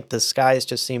it. Like the skies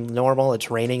just seem normal.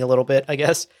 It's raining a little bit, I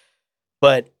guess.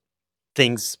 But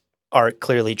things are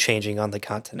clearly changing on the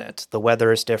continent. The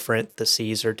weather is different. The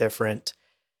seas are different.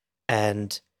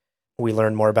 And we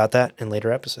learn more about that in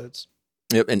later episodes.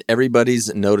 Yep, and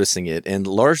everybody's noticing it. And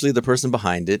largely the person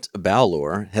behind it,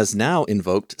 Balor, has now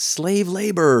invoked slave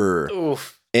labor.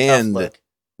 Oof, and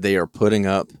they are putting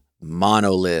up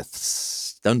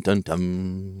monoliths. Dun, dun,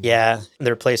 dun. Yeah,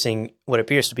 they're placing what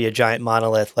appears to be a giant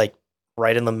monolith, like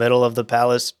right in the middle of the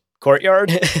palace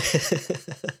courtyard.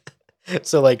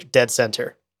 So like dead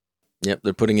center. Yep,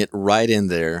 they're putting it right in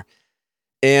there.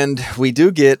 And we do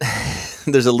get,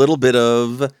 there's a little bit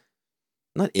of,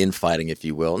 not infighting, if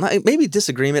you will, maybe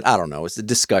disagreement, I don't know. It's a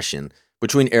discussion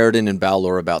between Aridin and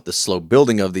Balor about the slow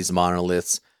building of these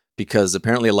monoliths, because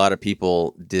apparently a lot of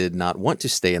people did not want to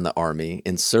stay in the army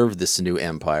and serve this new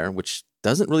empire, which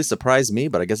doesn't really surprise me,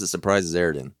 but I guess it surprises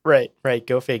Aridin. Right,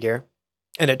 go figure.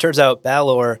 And it turns out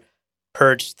Balor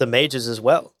purged the mages as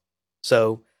well.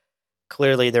 So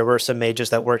clearly there were some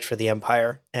mages that worked for the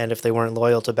empire, and if they weren't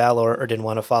loyal to Balor or didn't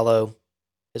want to follow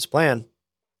his plan,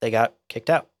 they got kicked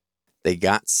out. They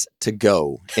got to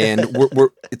go. And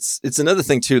it's another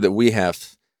thing, too, that we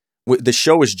have. The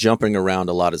show is jumping around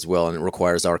a lot as well, and it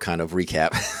requires our kind of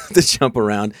recap to jump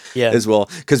around as well.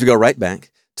 Because we go right back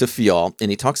to Fial,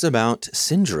 and he talks about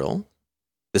Sindril,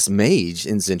 this mage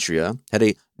in Zentria, had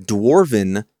a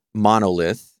dwarven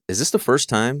monolith. Is this the first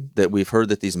time that we've heard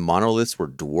that these monoliths were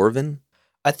dwarven?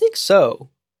 I think so,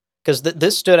 because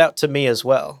this stood out to me as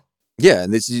well. Yeah,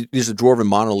 and these are dwarven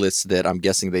monoliths that I'm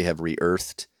guessing they have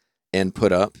re-earthed and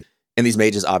put up. And these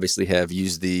mages obviously have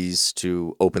used these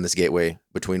to open this gateway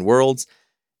between worlds.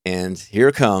 And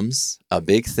here comes a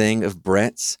big thing of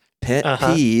Brett's pet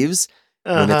peeves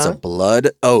when it's a blood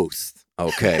oath.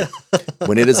 Okay.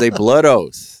 When it is a blood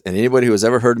oath, and anybody who has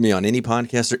ever heard me on any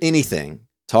podcast or anything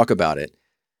talk about it,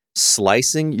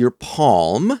 slicing your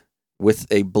palm with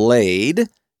a blade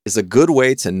is a good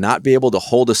way to not be able to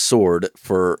hold a sword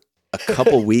for a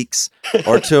couple weeks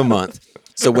or to a month.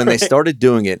 So when they started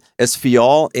doing it, as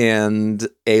Fial and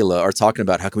Ayla are talking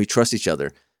about how can we trust each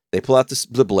other, they pull out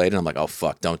the blade, and I'm like, oh,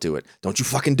 fuck, don't do it. Don't you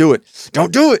fucking do it.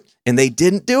 Don't do it. And they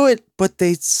didn't do it, but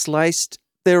they sliced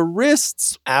their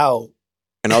wrists. Ow.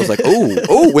 And I was like,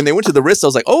 oh, when they went to the wrist, I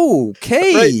was like,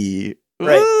 okay.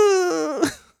 Right.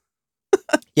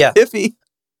 Yeah.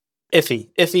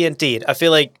 Iffy indeed. I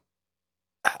feel like,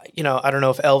 I don't know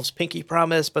if elves pinky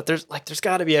promise, but there's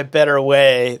got to be a better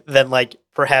way than like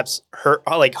perhaps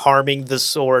harming the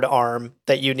sword arm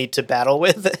that you need to battle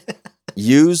with.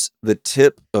 Use the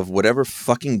tip of whatever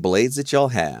fucking blades that y'all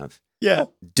have. Yeah.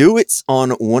 Do it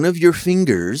on one of your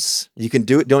fingers. You can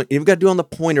do it. You've got to do it on the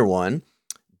pointer one.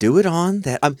 Do it on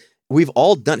that. We've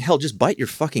all done. Hell, just bite your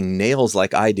fucking nails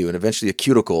like I do, and eventually a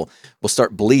cuticle will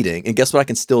start bleeding. And guess what I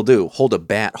can still do? Hold a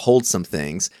bat, hold some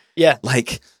things. Yeah.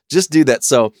 Like, just do that.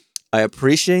 So I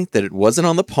appreciate that it wasn't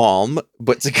on the palm,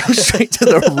 but to go straight to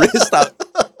the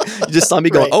wrist, you just saw me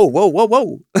going, oh,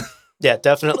 whoa. Yeah,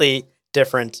 definitely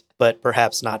different, but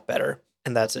perhaps not better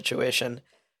in that situation.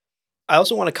 I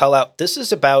also want to call out, this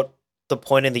is about the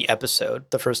point in the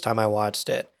episode, the first time I watched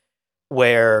it,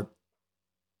 where,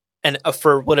 and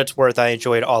for what it's worth, I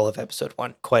enjoyed all of episode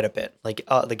 1 quite a bit. Like,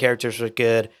 the characters were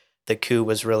good, the coup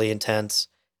was really intense,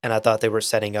 and I thought they were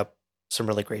setting up some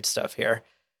really great stuff here.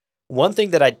 One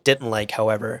thing that I didn't like,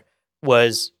 however,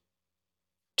 was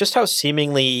just how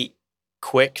seemingly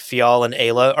quick Fial and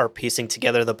Ayla are piecing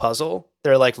together the puzzle.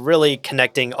 They're like really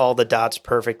connecting all the dots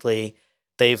perfectly.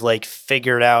 They've like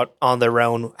figured out on their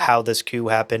own how this coup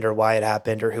happened or why it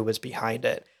happened or who was behind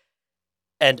it.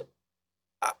 And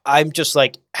I'm just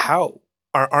like, how?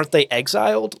 Aren't they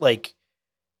exiled? Like,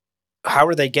 how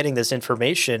are they getting this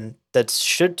information that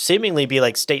should seemingly be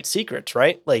like state secrets,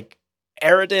 right? Like,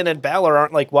 Aroden and Balor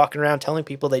aren't like walking around telling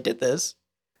people they did this.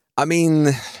 I mean,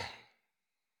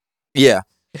 yeah.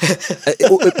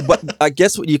 But I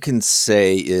guess what you can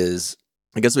say is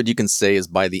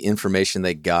by the information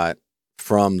they got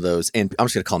from those, and I'm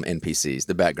just going to call them NPCs,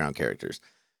 the background characters,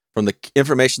 from the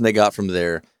information they got from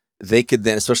there, they could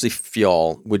then, especially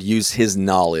Fial, would use his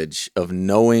knowledge of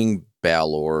knowing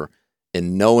Balor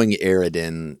and knowing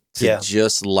Aroden to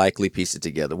just likely piece it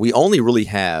together. We only really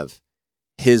have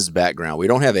his background. We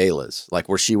don't have Ayla's, like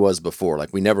where she was before.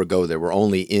 Like, we never go there. We're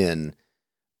only in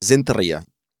Zynthria.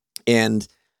 And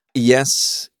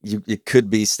yes, it could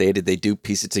be stated they do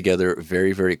piece it together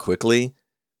very, very quickly.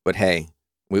 But hey,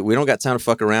 we don't got time to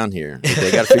fuck around here.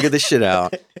 They got to figure this shit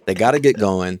out. They got to get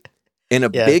going. And a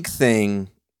big thing,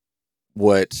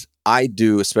 what I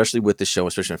do, especially with the show,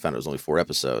 especially when I found it was only 4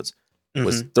 episodes,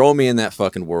 was throw me in that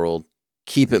fucking world,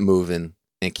 keep it moving,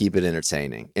 and keep it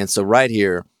entertaining. And so right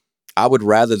here, I would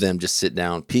rather them just sit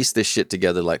down, piece this shit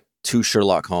together like 2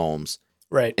 Sherlock Holmes,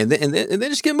 right? And then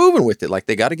just get moving with it. Like,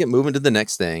 they got to get moving to the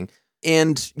next thing.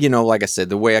 And like I said,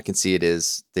 the way I can see it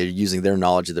is they're using their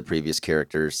knowledge of the previous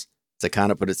characters to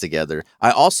kind of put it together.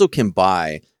 I also can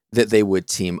buy that they would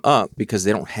team up because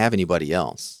they don't have anybody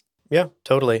else. Yeah,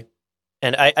 totally.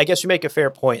 And I guess you make a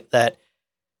fair point that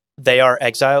they are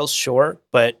exiles, sure,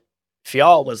 but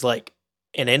Fial was like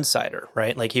an insider,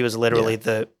 right? Like, he was literally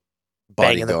the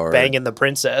banging the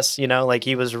princess, like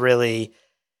he was really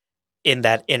in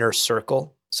that inner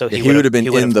circle. So he would have been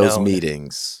in those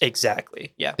meetings.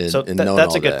 Exactly. Yeah. And, so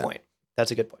that's a good point.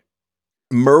 That's a good point.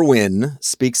 Merwin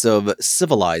speaks of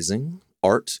civilizing,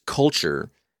 art, culture,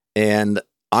 and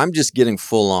I'm just getting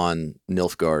full on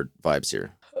Nilfgaard vibes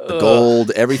here. The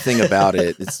gold, everything about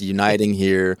it, it's uniting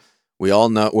here. We all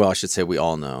know, well, I should say we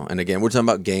all know. And again, we're talking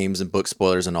about games and book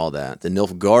spoilers and all that. The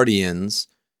Nilfgaardians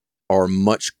are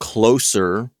much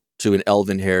closer to an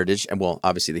elven heritage. And well,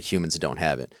 obviously the humans don't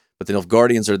have it. But the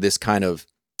Nilfgaardians are this kind of,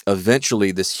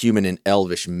 eventually this human and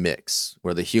elvish mix,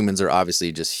 where the humans are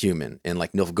obviously just human. And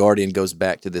like Nilfgaardian goes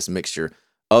back to this mixture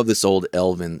of this old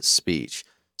elven speech.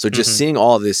 So just seeing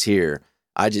all of this here,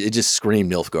 it just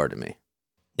screamed Nilfgaard to me.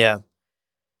 Yeah.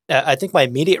 I think my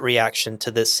immediate reaction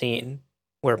to this scene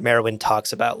where Merwin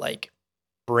talks about like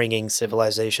bringing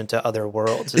civilization to other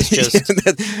worlds is just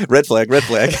red flag.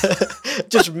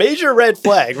 Just major red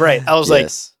flag. Right. I was like,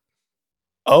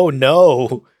 oh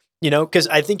no, because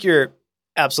I think you're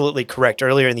absolutely correct.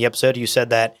 Earlier in the episode, you said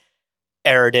that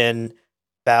Aridin,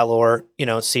 Balor,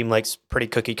 seem like pretty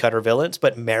cookie cutter villains,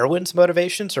 but Merwin's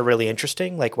motivations are really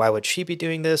interesting. Like, why would she be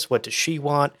doing this? What does she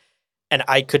want? And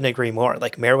I couldn't agree more.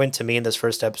 Like, Merwin to me in this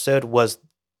first episode was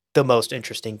the most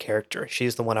interesting character.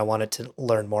 She's the one I wanted to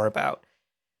learn more about.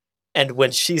 And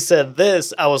when she said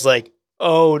this, I was like,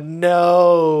 oh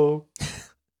no.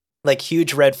 Like,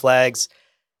 huge red flags.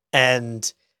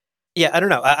 And yeah, I don't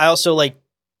know. I also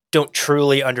don't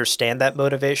truly understand that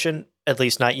motivation, at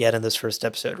least not yet in this first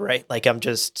episode, right? Like,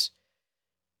 is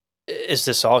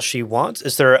this all she wants?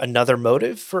 Is there another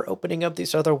motive for opening up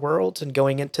these other worlds and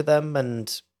going into them?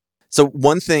 And so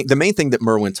the main thing that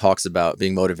Merwin talks about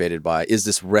being motivated by is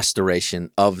this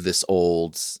restoration of this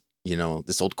old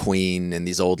queen and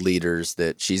these old leaders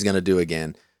that she's going to do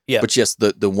again. yeah, But yes,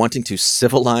 the wanting to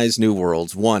civilize new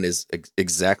worlds, one is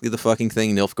exactly the fucking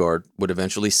thing Nilfgaard would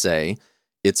eventually say.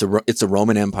 It's a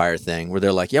Roman Empire thing where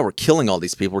they're like, yeah, we're killing all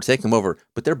these people, we're taking them over,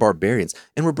 but they're barbarians,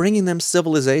 and we're bringing them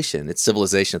civilization. It's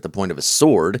civilization at the point of a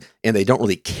sword, and they don't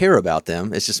really care about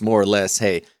them. It's just more or less,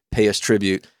 hey, pay us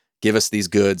tribute, give us these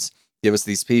goods, give us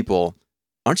these people.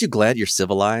 Aren't you glad you're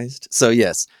civilized? So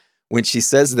yes, when she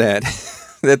says that,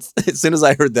 that's as soon as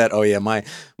I heard that, oh yeah,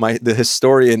 the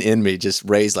historian in me just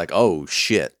raised like, oh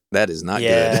shit, that is not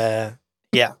good.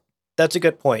 Yeah, that's a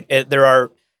good point. There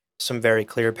are some very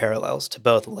clear parallels to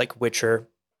both like Witcher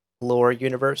lore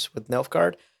universe with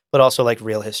Nilfgaard, but also like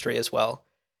real history as well.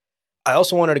 I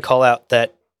also wanted to call out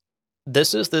that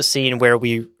this is the scene where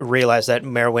we realize that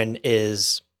Merwin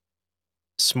is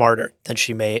smarter than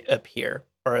she may appear,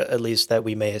 or at least that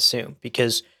we may assume,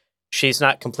 because she's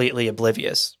not completely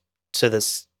oblivious to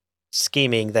this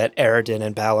scheming that Aridin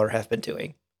and Balor have been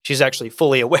doing. She's actually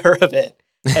fully aware of it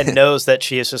and knows that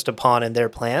she is just a pawn in their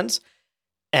plans,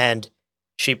 and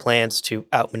she plans to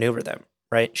outmaneuver them,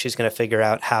 right? She's going to figure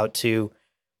out how to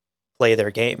play their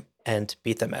game and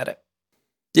beat them at it.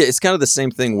 Yeah, it's kind of the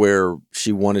same thing where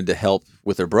she wanted to help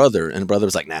with her brother, and her brother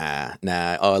was like, nah,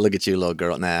 oh, look at you, little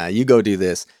girl, nah, you go do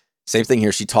this. Same thing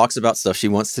here. She talks about stuff she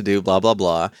wants to do, blah, blah,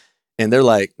 blah. And they're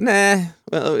like, nah,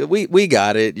 well, we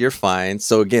got it, you're fine.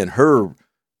 So again, her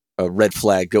red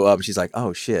flag go up, and she's like,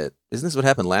 oh shit, isn't this what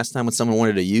happened last time when someone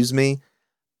wanted to use me?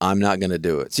 I'm not going to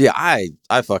do it. So yeah,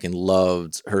 I fucking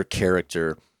loved her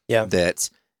character. Yeah. That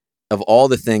of all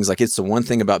the things, like it's the one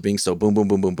thing about being so boom, boom,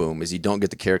 boom, boom, boom, is you don't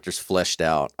get the characters fleshed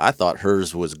out. I thought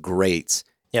hers was great.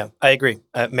 Yeah, I agree.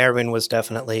 Merwin was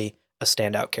definitely a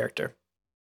standout character.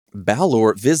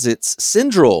 Balor visits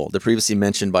Sindral, the previously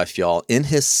mentioned by Fjall, in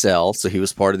his cell. So he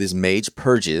was part of these mage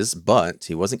purges, but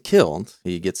he wasn't killed.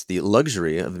 He gets the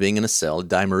luxury of being in a cell,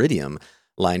 Dimeridium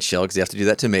line shell, because you have to do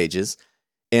that to mages.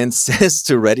 And says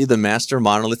to Ready the Master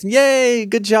Monolith, yay,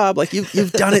 good job. Like,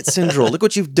 you've done it, Sindral. Look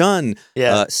what you've done.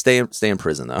 Yeah. Stay in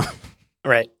prison, though.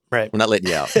 Right. We're not letting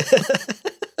you out.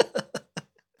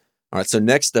 All right, so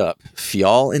next up,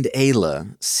 Fjall and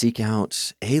Ayla seek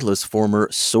out Ayla's former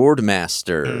sword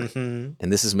master. Mm-hmm.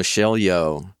 And this is Michelle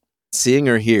Yeoh. Seeing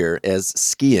her here as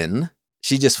Skian,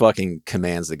 she just fucking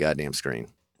commands the goddamn screen.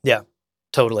 Yeah,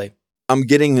 totally. I'm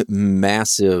getting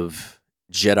massive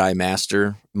Jedi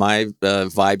Master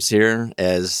vibes here,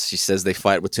 as she says they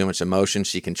fight with too much emotion.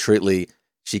 She completely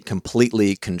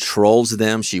controls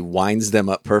them. She winds them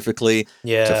up perfectly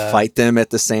to fight them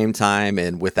at the same time,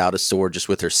 and without a sword, just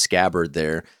with her scabbard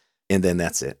there. And then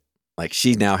that's it. Like,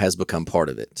 she now has become part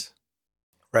of it.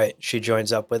 Right. She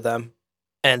joins up with them.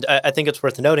 And I think it's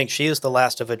worth noting, she is the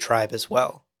last of a tribe as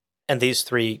well. And these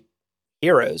three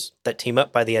heroes that team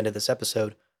up by the end of this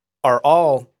episode are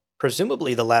all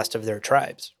presumably the last of their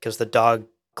tribes, because the Dog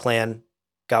clan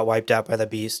got wiped out by the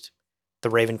Beast, the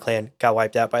Raven clan got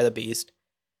wiped out by the Beast,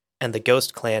 and the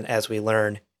Ghost clan, as we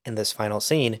learn in this final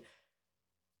scene,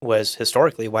 was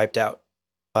historically wiped out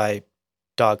by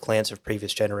Dog clans of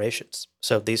previous generations.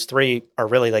 So these three are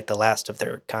really like the last of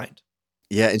their kind.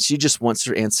 Yeah, and she just wants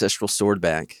her ancestral sword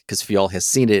back, because Fjall has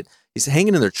seen it. He's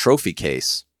hanging in their trophy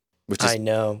case, which is I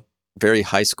know. Very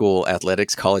high school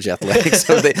athletics, college athletics.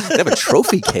 So they have a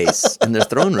trophy case in their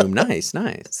throne room. Nice.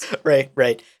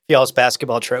 Right. Fjal's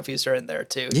basketball trophies are in there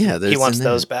too. Yeah, he wants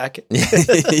those back.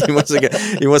 he wants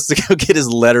to go get his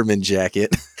Letterman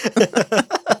jacket.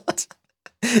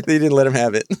 They didn't let him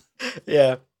have it.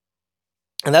 Yeah.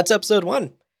 And that's episode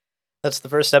 1. That's the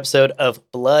first episode of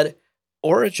Blood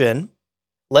Origin.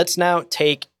 Let's now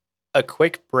take a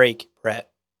quick break, Brett.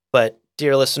 But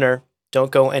dear listener,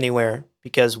 don't go anywhere,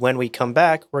 because when we come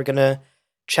back, we're going to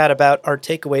chat about our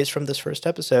takeaways from this first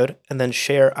episode and then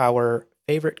share our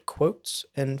favorite quotes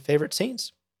and favorite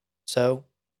scenes. So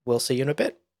we'll see you in a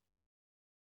bit.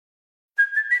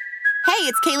 Hey,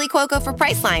 it's Kaylee Cuoco for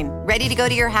Priceline. Ready to go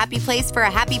to your happy place for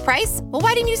a happy price? Well,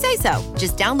 why didn't you say so?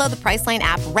 Just download the Priceline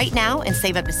app right now and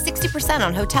save up to 60%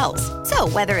 on hotels. So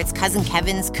whether it's Cousin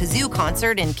Kevin's Kazoo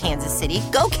Concert in Kansas City,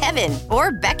 go Kevin,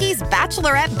 or Becky's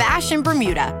Bachelorette Bash in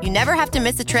Bermuda, you never have to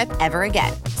miss a trip ever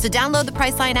again. So download the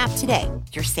Priceline app today.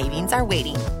 Your savings are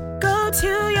waiting. Go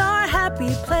to your happy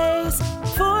place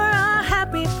for a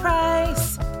happy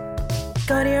price.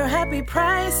 Go to your happy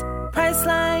price,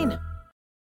 Priceline.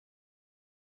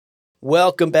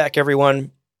 Welcome back,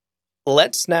 everyone.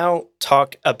 Let's now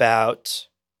talk about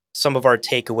some of our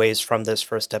takeaways from this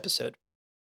first episode.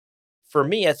 For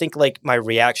me, I think my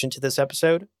reaction to this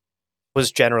episode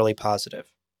was generally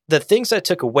positive. The things I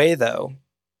took away, though,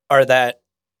 are that,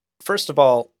 first of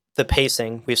all, the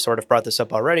pacing, we've sort of brought this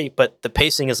up already, but the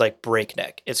pacing is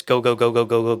breakneck. It's go, go, go, go,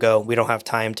 go, go, go. We don't have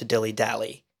time to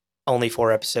dilly-dally. Only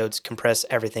 4 episodes, compress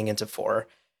everything into 4.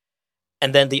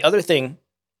 And then the other thing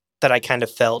that I kind of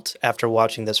felt after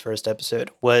watching this first episode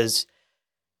was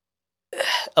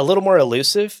a little more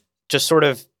elusive, just sort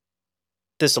of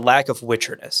this lack of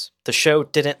Witcherness. The show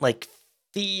didn't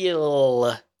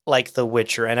feel like The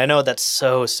Witcher, and I know that's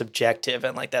so subjective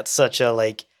and that's such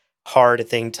a hard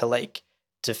thing to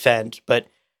defend, but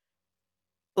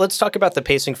let's talk about the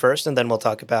pacing first, and then we'll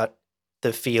talk about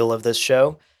the feel of this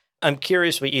show. I'm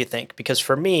curious what you think, because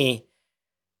for me,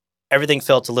 everything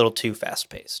felt a little too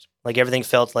fast-paced. Everything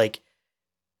felt like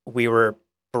we were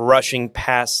brushing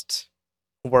past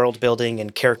world building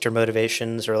and character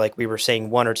motivations, or we were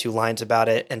saying 1 or 2 lines about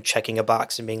it and checking a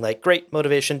box and being great,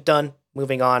 motivation, done,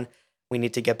 moving on. We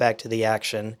need to get back to the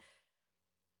action.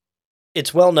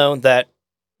 It's well known that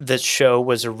this show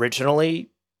was originally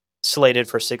slated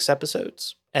for 6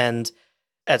 episodes, and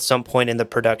at some point in the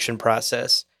production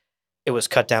process, it was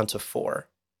cut down to 4.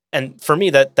 And for me,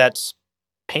 that's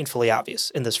painfully obvious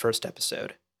in this first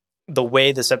episode. The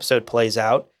way this episode plays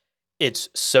out, it's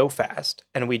so fast,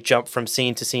 and we jump from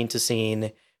scene to scene to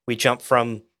scene. We jump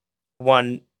from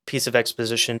one piece of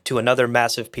exposition to another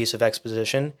massive piece of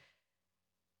exposition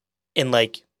in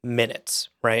minutes,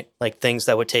 right? Things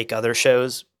that would take other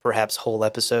shows perhaps whole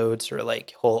episodes or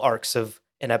whole arcs of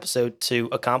an episode to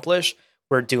accomplish,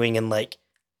 we're doing in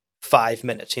 5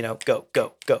 minutes, go,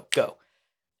 go, go, go.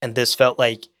 And this felt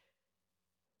like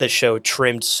the show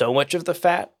trimmed so much of the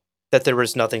fat that there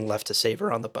was nothing left to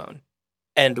savor on the bone.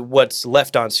 And what's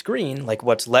left on screen,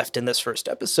 what's left in this first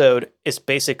episode, is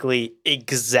basically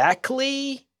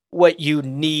exactly what you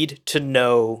need to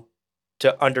know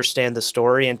to understand the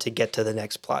story and to get to the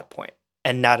next plot point,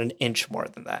 and not an inch more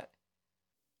than that.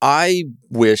 I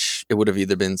wish it would have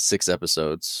either been 6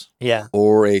 episodes,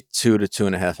 or a 2 to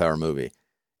 2.5 hour movie.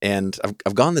 And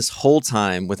I've gone this whole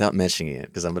time without mentioning it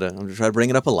because I'm gonna try to bring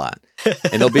it up a lot,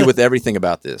 and it'll be with everything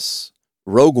about this.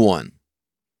 Rogue One.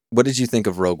 What did you think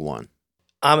of Rogue One?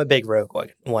 I'm a big Rogue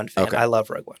One fan. Okay. I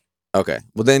love Rogue One. Okay,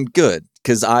 well then good,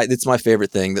 because it's my favorite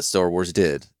thing that Star Wars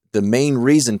did. The main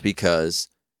reason because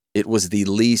it was the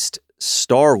least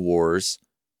Star Wars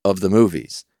of the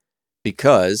movies,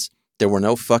 because there were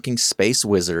no fucking space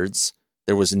wizards.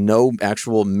 There was no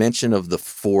actual mention of the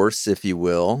Force, if you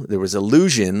will. There was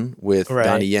illusion with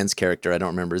Donnie Yen's character. I don't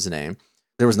remember his name.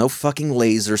 There was no fucking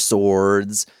laser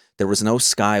swords. There was no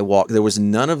Skywalker. There was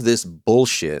none of this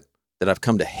bullshit that I've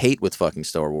come to hate with fucking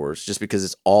Star Wars, just because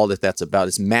it's all that's about.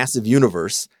 This massive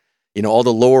universe, all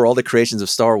the lore, all the creations of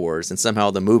Star Wars, and somehow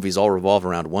the movies all revolve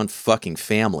around one fucking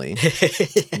family.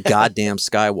 Goddamn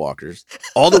Skywalkers.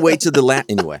 All the way to the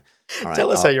Anyway. All right,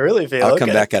 Tell us how you really feel. I'll come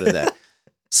back out of that.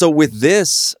 So with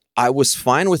this, I was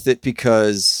fine with it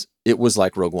because it was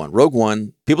like Rogue One. Rogue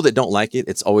One, people that don't like it,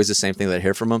 it's always the same thing that I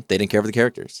hear from them. They didn't care for the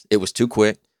characters. It was too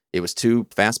quick. It was too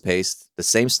fast-paced. The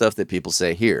same stuff that people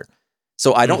say here.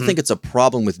 So I don't think it's a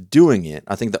problem with doing it.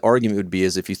 I think the argument would be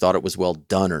is if you thought it was well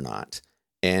done or not.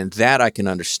 And that I can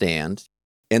understand.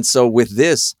 And so with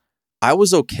this, I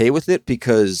was okay with it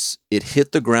because it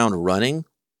hit the ground running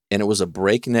and it was a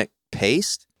breakneck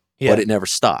pace, but it never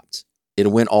stopped. It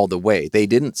went all the way. They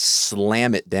didn't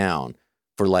slam it down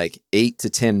for 8 to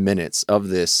 10 minutes of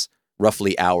this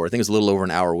roughly hour. I think it was a little over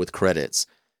an hour with credits.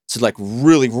 So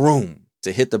really room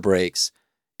to hit the brakes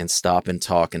and stop and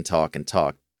talk and talk and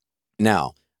talk.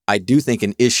 Now, I do think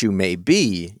an issue may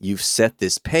be you've set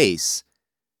this pace.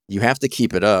 You have to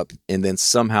keep it up and then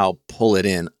somehow pull it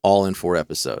in all in 4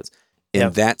 episodes.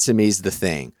 And that to me is the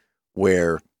thing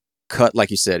where like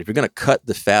you said, if you're going to cut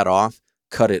the fat off,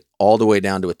 cut it all the way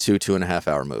down to a 2.5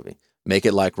 hour movie. Make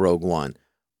it like Rogue One.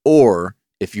 Or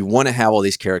if you want to have all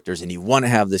these characters and you want to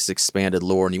have this expanded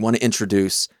lore and you want to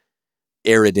introduce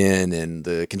Eridan and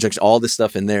the conjunction, all this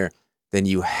stuff in there, then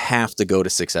you have to go to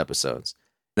 6 episodes.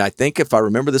 And I think if I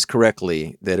remember this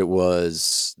correctly, that it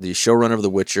was the showrunner of The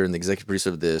Witcher and the executive producer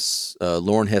of this,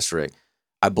 Lauren Hessrich.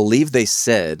 I believe they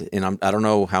said, and I don't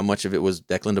know how much of it was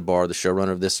Declan DeBar, the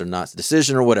showrunner of this or not,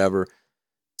 decision or whatever,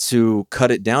 to cut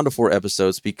it down to 4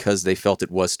 episodes because they felt it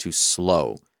was too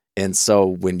slow. And so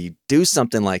when you do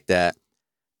something like that,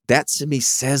 that to me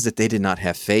says that they did not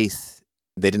have faith.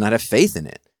 They did not have faith in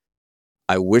it.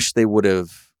 I wish they would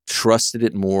have trusted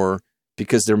it more,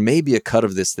 because there may be a cut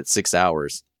of this that's 6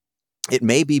 hours. It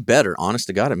may be better. Honest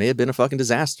to God, it may have been a fucking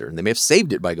disaster, and they may have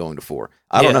saved it by going to 4.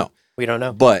 I don't know. We don't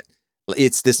know. But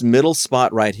it's this middle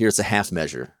spot right here. It's a half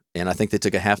measure. And I think they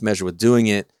took a half measure with doing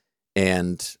it.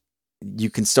 And you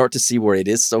can start to see where it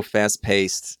is so fast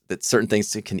paced that certain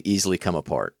things can easily come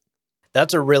apart.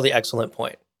 That's a really excellent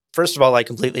point. First of all, I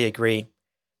completely agree.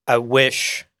 I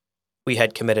wish we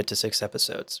had committed to 6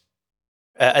 episodes.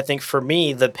 I think for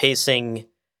me, the pacing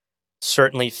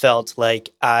certainly felt like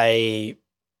I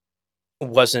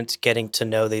wasn't getting to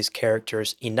know these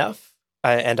characters enough,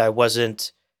 and I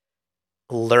wasn't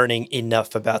learning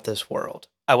enough about this world.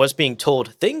 I was being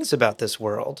told things about this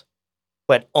world,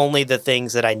 but only the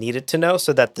things that I needed to know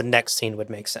so that the next scene would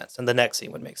make sense, and the next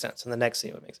scene would make sense, and the next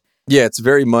scene would make sense. Yeah, it's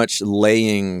very much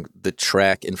laying the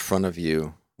track in front of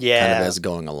you, kind of as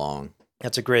going along.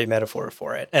 That's a great metaphor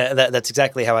for it. That's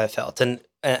exactly how I felt. And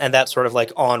that sort of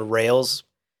like on rails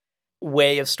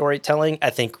way of storytelling, I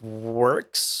think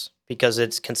works because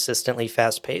it's consistently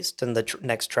fast paced and the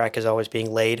next track is always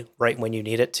being laid right when you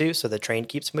need it to. So the train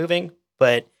keeps moving.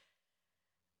 But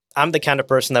I'm the kind of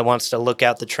person that wants to look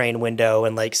out the train window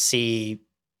and like see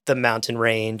the mountain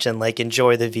range and like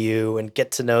enjoy the view and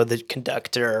get to know the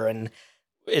conductor. And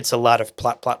it's a lot of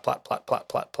plot.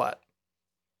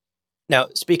 Now,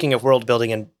 speaking of world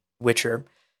building in Witcher,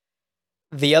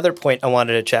 the other point I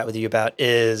wanted to chat with you about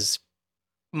is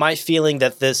my feeling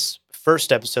that this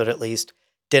first episode, at least,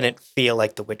 didn't feel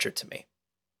like The Witcher to me.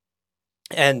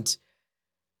 And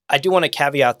I do want to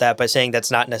caveat that by saying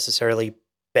that's not necessarily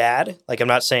bad. Like, I'm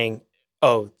not saying,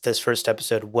 oh, this first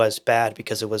episode was bad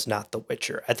because it was not The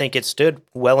Witcher. I think it stood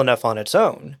well enough on its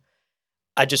own.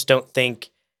 I just don't think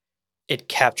it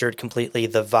captured completely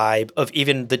the vibe of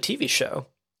even the TV show.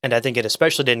 And I think it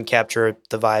especially didn't capture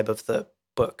the vibe of the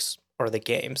books or the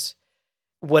games.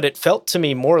 What it felt to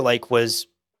me more like was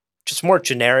just more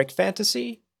generic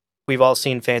fantasy. We've all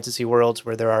seen fantasy worlds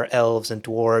where there are elves and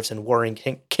dwarves and warring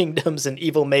kingdoms and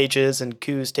evil mages and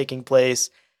coups taking place.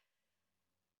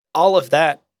 All of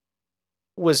that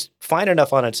was fine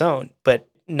enough on its own, but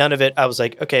none of it, I was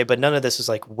like, okay, but none of this is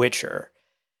like Witcher.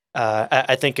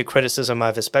 I think a criticism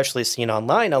I've especially seen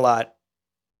online a lot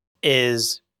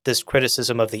is this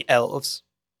criticism of the elves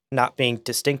not being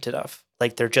distinct enough.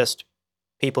 Like they're just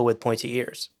people with pointy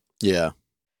ears. Yeah.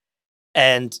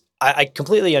 And I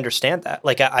completely understand that.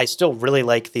 Like I still really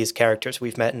like these characters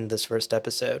we've met in this first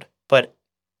episode, but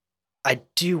I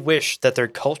do wish that their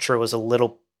culture was a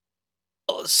little,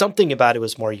 something about it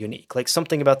was more unique. Like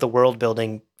something about the world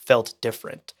building felt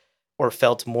different or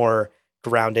felt more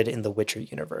grounded in the Witcher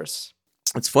universe.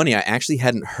 It's funny. I actually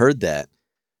hadn't heard that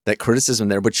criticism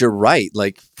there, but you're right.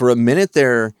 Like for a minute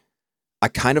there, I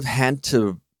kind of had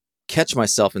to catch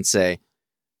myself and say,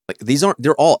 like,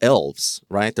 they're all elves,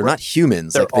 right? They're not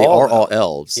humans. They are all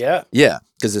elves. Yeah. Yeah.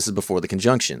 Because this is before the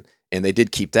conjunction. And they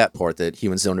did keep that part that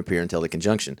humans don't appear until the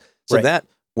conjunction. So that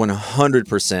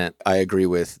 100% I agree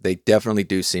with. They definitely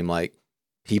do seem like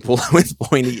people with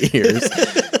pointy ears,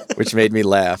 which made me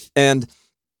laugh. And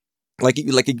like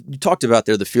you talked about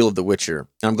there, the feel of The Witcher.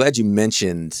 And I'm glad you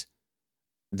mentioned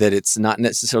that it's not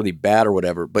necessarily bad or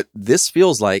whatever, but this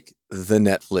feels like the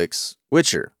Netflix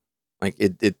Witcher. Like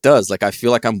it does. Like I feel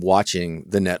like I'm watching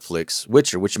the Netflix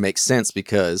Witcher, which makes sense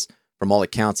because from all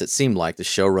accounts, it seemed like the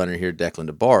showrunner here, Declan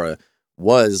DeBarra,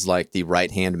 was like the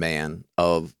right-hand man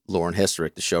of Lauren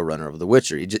Hessrich, the showrunner of The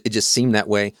Witcher. It just seemed that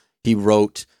way. He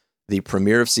wrote the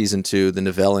premiere of season 2, the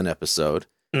Nivellen episode.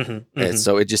 And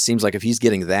so it just seems like if he's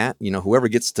getting that, whoever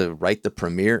gets to write the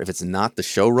premiere, if it's not the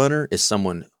showrunner, is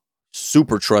someone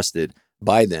super trusted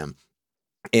by them.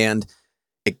 And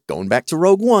going back to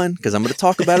Rogue One, because I'm going to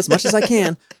talk about as much as I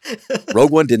can,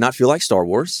 Rogue One did not feel like Star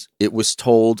Wars. It was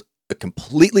told a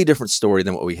completely different story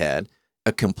than what we had,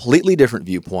 a completely different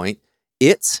viewpoint.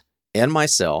 It and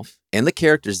myself and the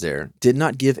characters there did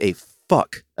not give a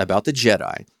fuck about the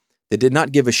Jedi. They did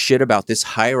not give a shit about this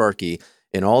hierarchy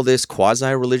and all this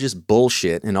quasi-religious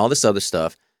bullshit and all this other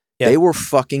stuff. Yeah. They were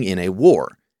fucking in a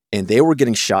war. And they were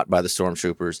getting shot by the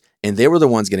stormtroopers, and they were the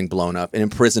ones getting blown up and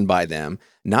imprisoned by them.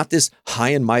 Not this high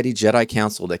and mighty Jedi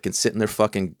Council that can sit in their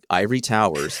fucking ivory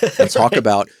towers and talk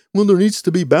about, well, there needs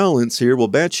to be balance here. Well,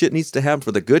 bad shit needs to happen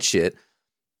for the good shit.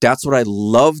 That's what I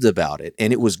loved about it.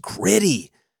 And it was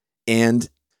gritty. And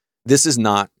this is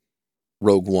not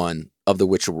Rogue One of the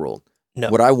Witcher world. No.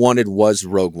 What I wanted was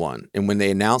Rogue One. And when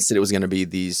they announced that it was going to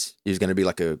be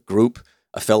like a group,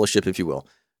 a fellowship, if you will,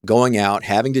 going out,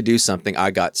 having to do something, I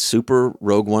got super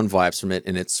Rogue One vibes from it.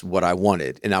 And it's what I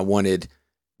wanted. And I wanted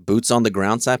boots on the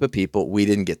ground type of people. We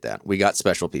didn't get that. We got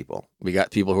special people. We got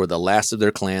people who are the last of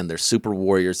their clan. They're super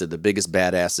warriors. They're the biggest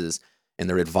badasses. And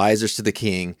they're advisors to the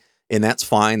king. And that's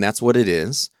fine. That's what it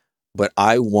is. But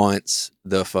I want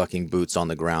the fucking boots on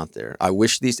the ground there. I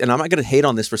wish these, and I'm not going to hate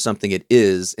on this for something it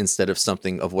is instead of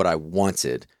something of what I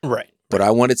wanted. Right. But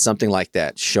I wanted something like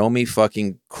that. Show me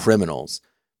fucking criminals.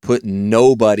 Put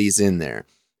nobodies in there.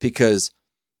 Because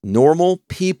normal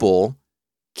people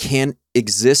can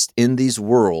exist in these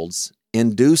worlds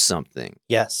and do something.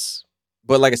 Yes.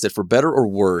 But like I said, for better or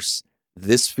worse,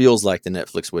 this feels like the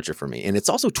Netflix Witcher for me. And it's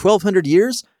also 1,200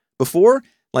 years before.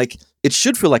 Like, it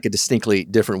should feel like a distinctly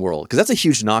different world, because that's a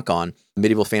huge knock on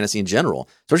medieval fantasy in general,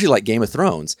 especially like Game of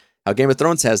Thrones. How Game of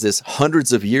Thrones has this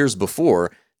hundreds of years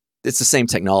before, it's the same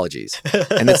technologies.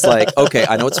 And it's like, okay,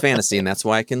 I know it's fantasy, and that's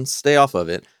why I can stay off of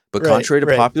it. But contrary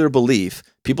to popular belief,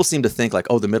 people seem to think like,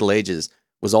 oh, the Middle Ages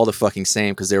was all the fucking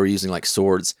same because they were using like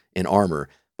swords and armor.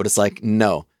 But it's like,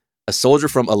 no, a soldier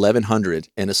from 1100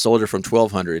 and a soldier from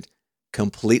 1200,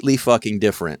 completely fucking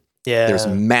different. Yeah. There's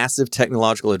massive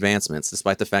technological advancements,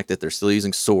 despite the fact that they're still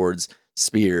using swords,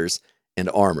 spears, and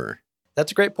armor.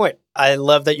 That's a great point. I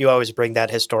love that you always bring that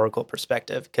historical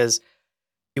perspective, because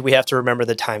we have to remember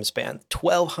the time span.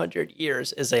 1,200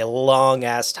 years is a long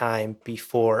ass time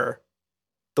before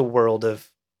the world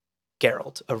of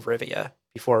Geralt of Rivia,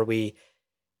 before we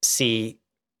see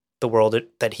the world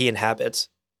that he inhabits.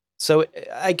 So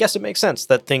I guess it makes sense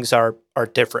that things are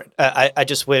different. I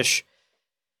just wish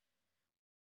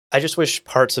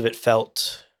parts of it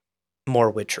felt more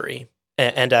witchery.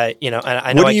 And I know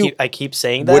I keep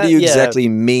saying that. What do you exactly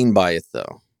mean by it,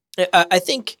 though? I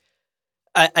think,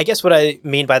 I guess what I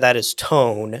mean by that is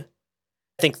tone.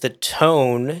 I think the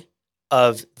tone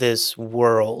of this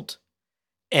world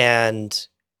and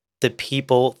the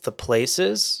people, the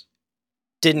places,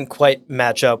 didn't quite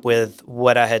match up with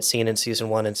what I had seen in season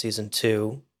 1 and season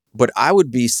 2. But I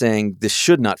would be saying this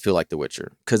should not feel like The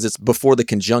Witcher, because it's before the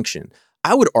conjunction.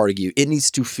 I would argue it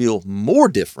needs to feel more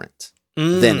different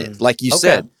than it. Like you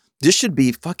said, this should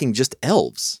be fucking just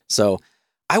elves. So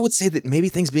I would say that maybe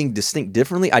things being distinct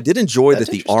differently. I did enjoy that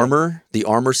the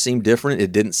armor seemed different.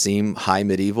 It didn't seem high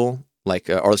medieval, like,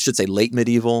 or I should say late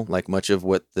medieval, like much of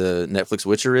what the Netflix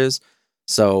Witcher is.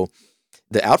 So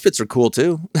the outfits are cool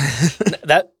too.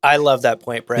 I love that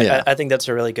point, Brett. Yeah. I think that's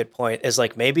a really good point. Is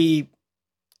like maybe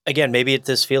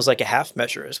this feels like a half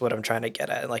measure is what I'm trying to get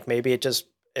at. Like maybe it just,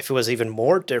 if it was even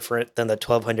more different than the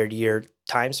 1,200 year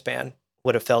time span,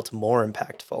 would have felt more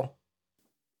impactful.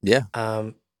 Yeah.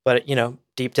 But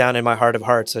deep down in my heart of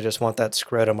hearts, I just want that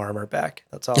scrotum armor back.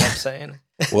 That's all I'm saying.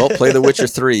 Well, play The Witcher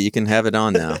 3. You can have it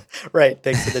on now. Right.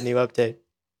 Thanks to the new update.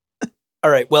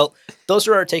 All right. Well, those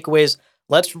are our takeaways.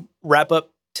 Let's wrap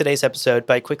up today's episode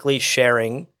by quickly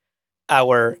sharing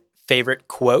our favorite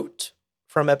quote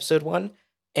from episode 1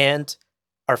 and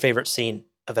our favorite scene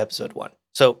of episode 1.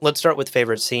 So let's start with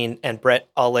favorite scene. And Brett,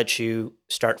 I'll let you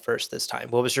start first this time.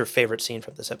 What was your favorite scene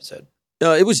from this episode?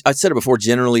 I said it before,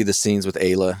 generally the scenes with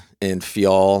Ayla and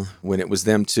Fial, when it was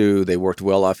them two, they worked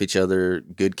well off each other,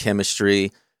 good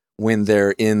chemistry. When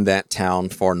they're in that town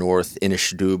far north,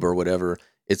 Innishdub or whatever,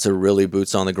 it's a really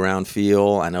boots on the ground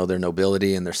feel. I know they're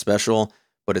nobility and they're special,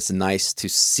 but it's nice to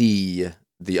see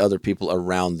the other people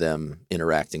around them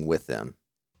interacting with them.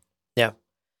 Yeah.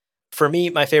 For me,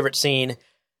 my favorite scene,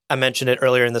 I mentioned it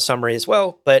earlier in the summary as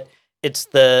well, but it's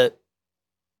the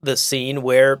scene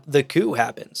where the coup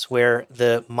happens, where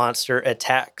the monster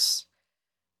attacks.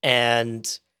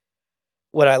 And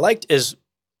what I liked is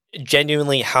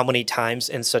genuinely how many times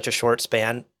in such a short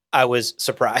span I was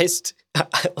surprised.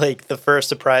 Like the first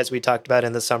surprise we talked about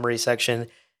in the summary section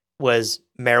was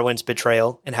Merwin's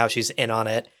betrayal and how she's in on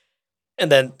it.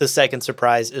 And then the second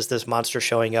surprise is this monster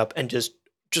showing up and just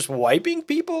wiping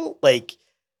people. Like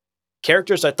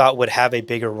characters I thought would have a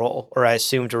bigger role, or I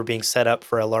assumed were being set up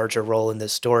for a larger role in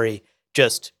this story,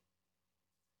 just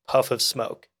puff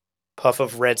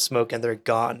of red smoke, and they're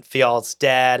gone. Fial's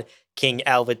dad, King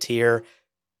Alvatir,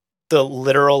 the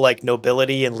literal like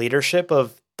nobility and leadership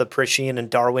of the Prussian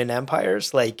and Darwin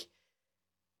empires, like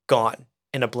gone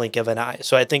in a blink of an eye.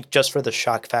 So I think just for the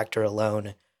shock factor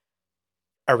alone,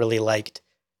 I really liked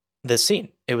this scene.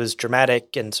 It was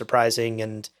dramatic and surprising,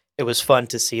 and it was fun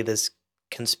to see this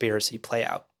conspiracy play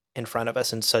out in front of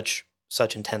us in such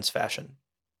intense fashion.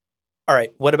 All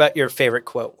right, what about your favorite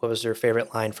quote? What was your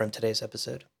favorite line from today's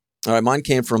episode? All right, mine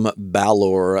came from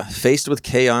Balor. Faced with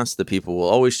chaos, the people will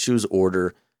always choose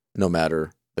order no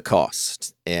matter the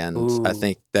cost. And Ooh. I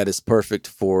think that is perfect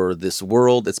for this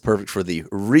world. It's perfect for the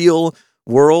real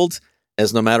world,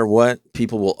 as no matter what,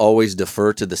 people will always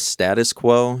defer to the status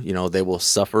quo. You know, they will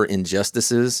suffer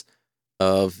injustices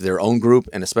of their own group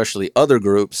and especially other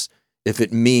groups if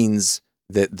it means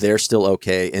that they're still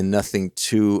okay and nothing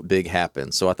too big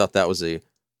happens. So I thought that was a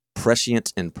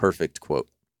prescient and perfect quote.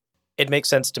 It makes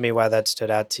sense to me why that stood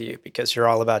out to you, because you're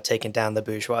all about taking down the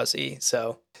bourgeoisie.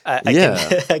 So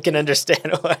I can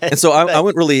understand why. And so I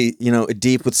went really,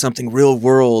 deep with something real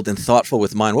world and thoughtful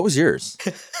with mine. What was yours?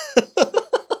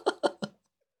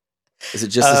 Is it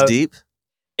just as deep?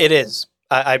 It is.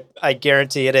 I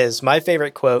guarantee it is. My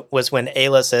favorite quote was when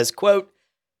Ayla says, quote,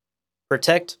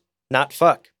 "Protect, not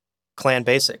fuck, clan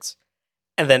basics."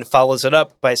 And then follows it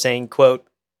up by saying, quote,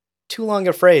 "Too long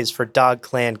a phrase for dog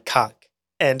clan cock,"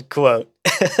 end quote.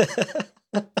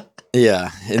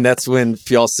 Yeah, and that's when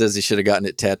Fiyal says he should have gotten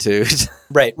it tattooed.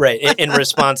 Right. In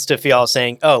response to Fiyal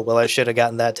saying, "Oh, well, I should have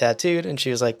gotten that tattooed." And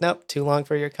she was like, "Nope, too long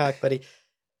for your cock, buddy."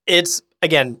 It's,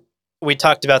 again, we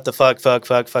talked about the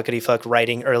fuckity fuck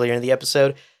writing earlier in the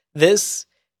episode. This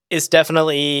is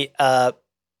definitely a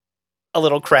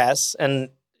little crass and,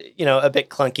 a bit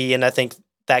clunky. And I think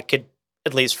that could,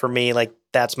 at least for me, like,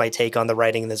 that's my take on the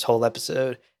writing in this whole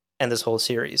episode and this whole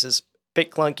series, is a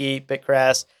bit clunky, bit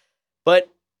crass. But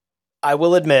I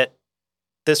will admit,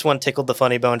 this one tickled the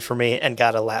funny bone for me and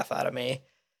got a laugh out of me.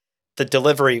 The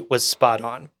delivery was spot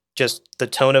on. Just the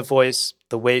tone of voice,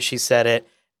 the way she said it,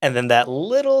 and then that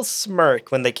little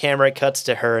smirk when the camera cuts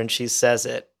to her and she says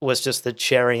it was just the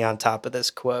cherry on top of this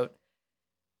quote.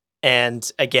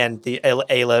 And again, the Ayla,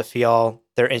 Fiyal,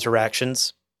 their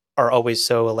interactions are always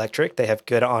so electric. They have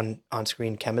good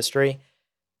on-screen chemistry.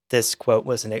 This quote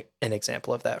was an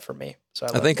example of that for me. So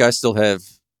I think I still have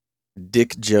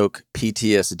dick joke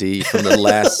PTSD from the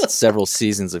last several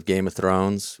seasons of Game of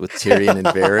Thrones with Tyrion and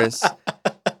Varys.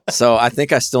 So I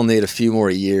think I still need a few more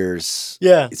years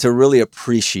to really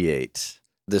appreciate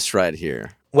this right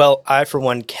here. Well, I, for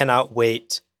one, cannot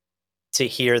wait to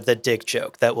hear the dick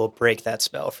joke that will break that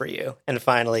spell for you and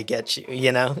finally get you,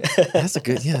 That's a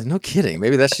good, no kidding.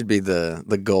 Maybe that should be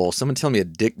the goal. Someone tell me a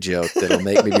dick joke that'll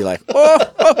make me be like,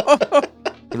 oh.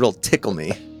 It'll tickle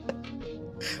me.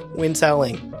 Winds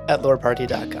Howling at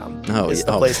loreparty.com is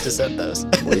the place to send those.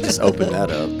 We just opened that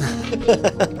up.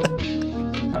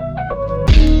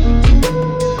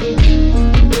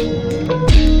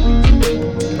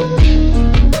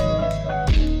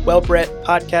 Well, Brett,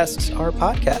 podcasts are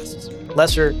podcasts.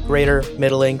 Lesser, greater,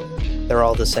 middling, they're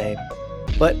all the same.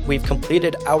 But we've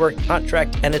completed our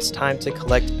contract and it's time to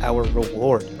collect our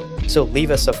reward. So leave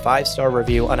us a 5-star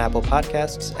review on Apple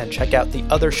Podcasts and check out the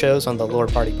other shows on the Lore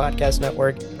Party Podcast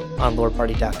Network on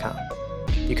loreparty.com.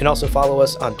 You can also follow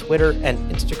us on Twitter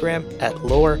and Instagram at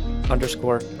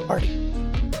lore_party.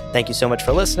 Thank you so much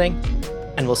for listening,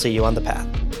 and we'll see you on the path.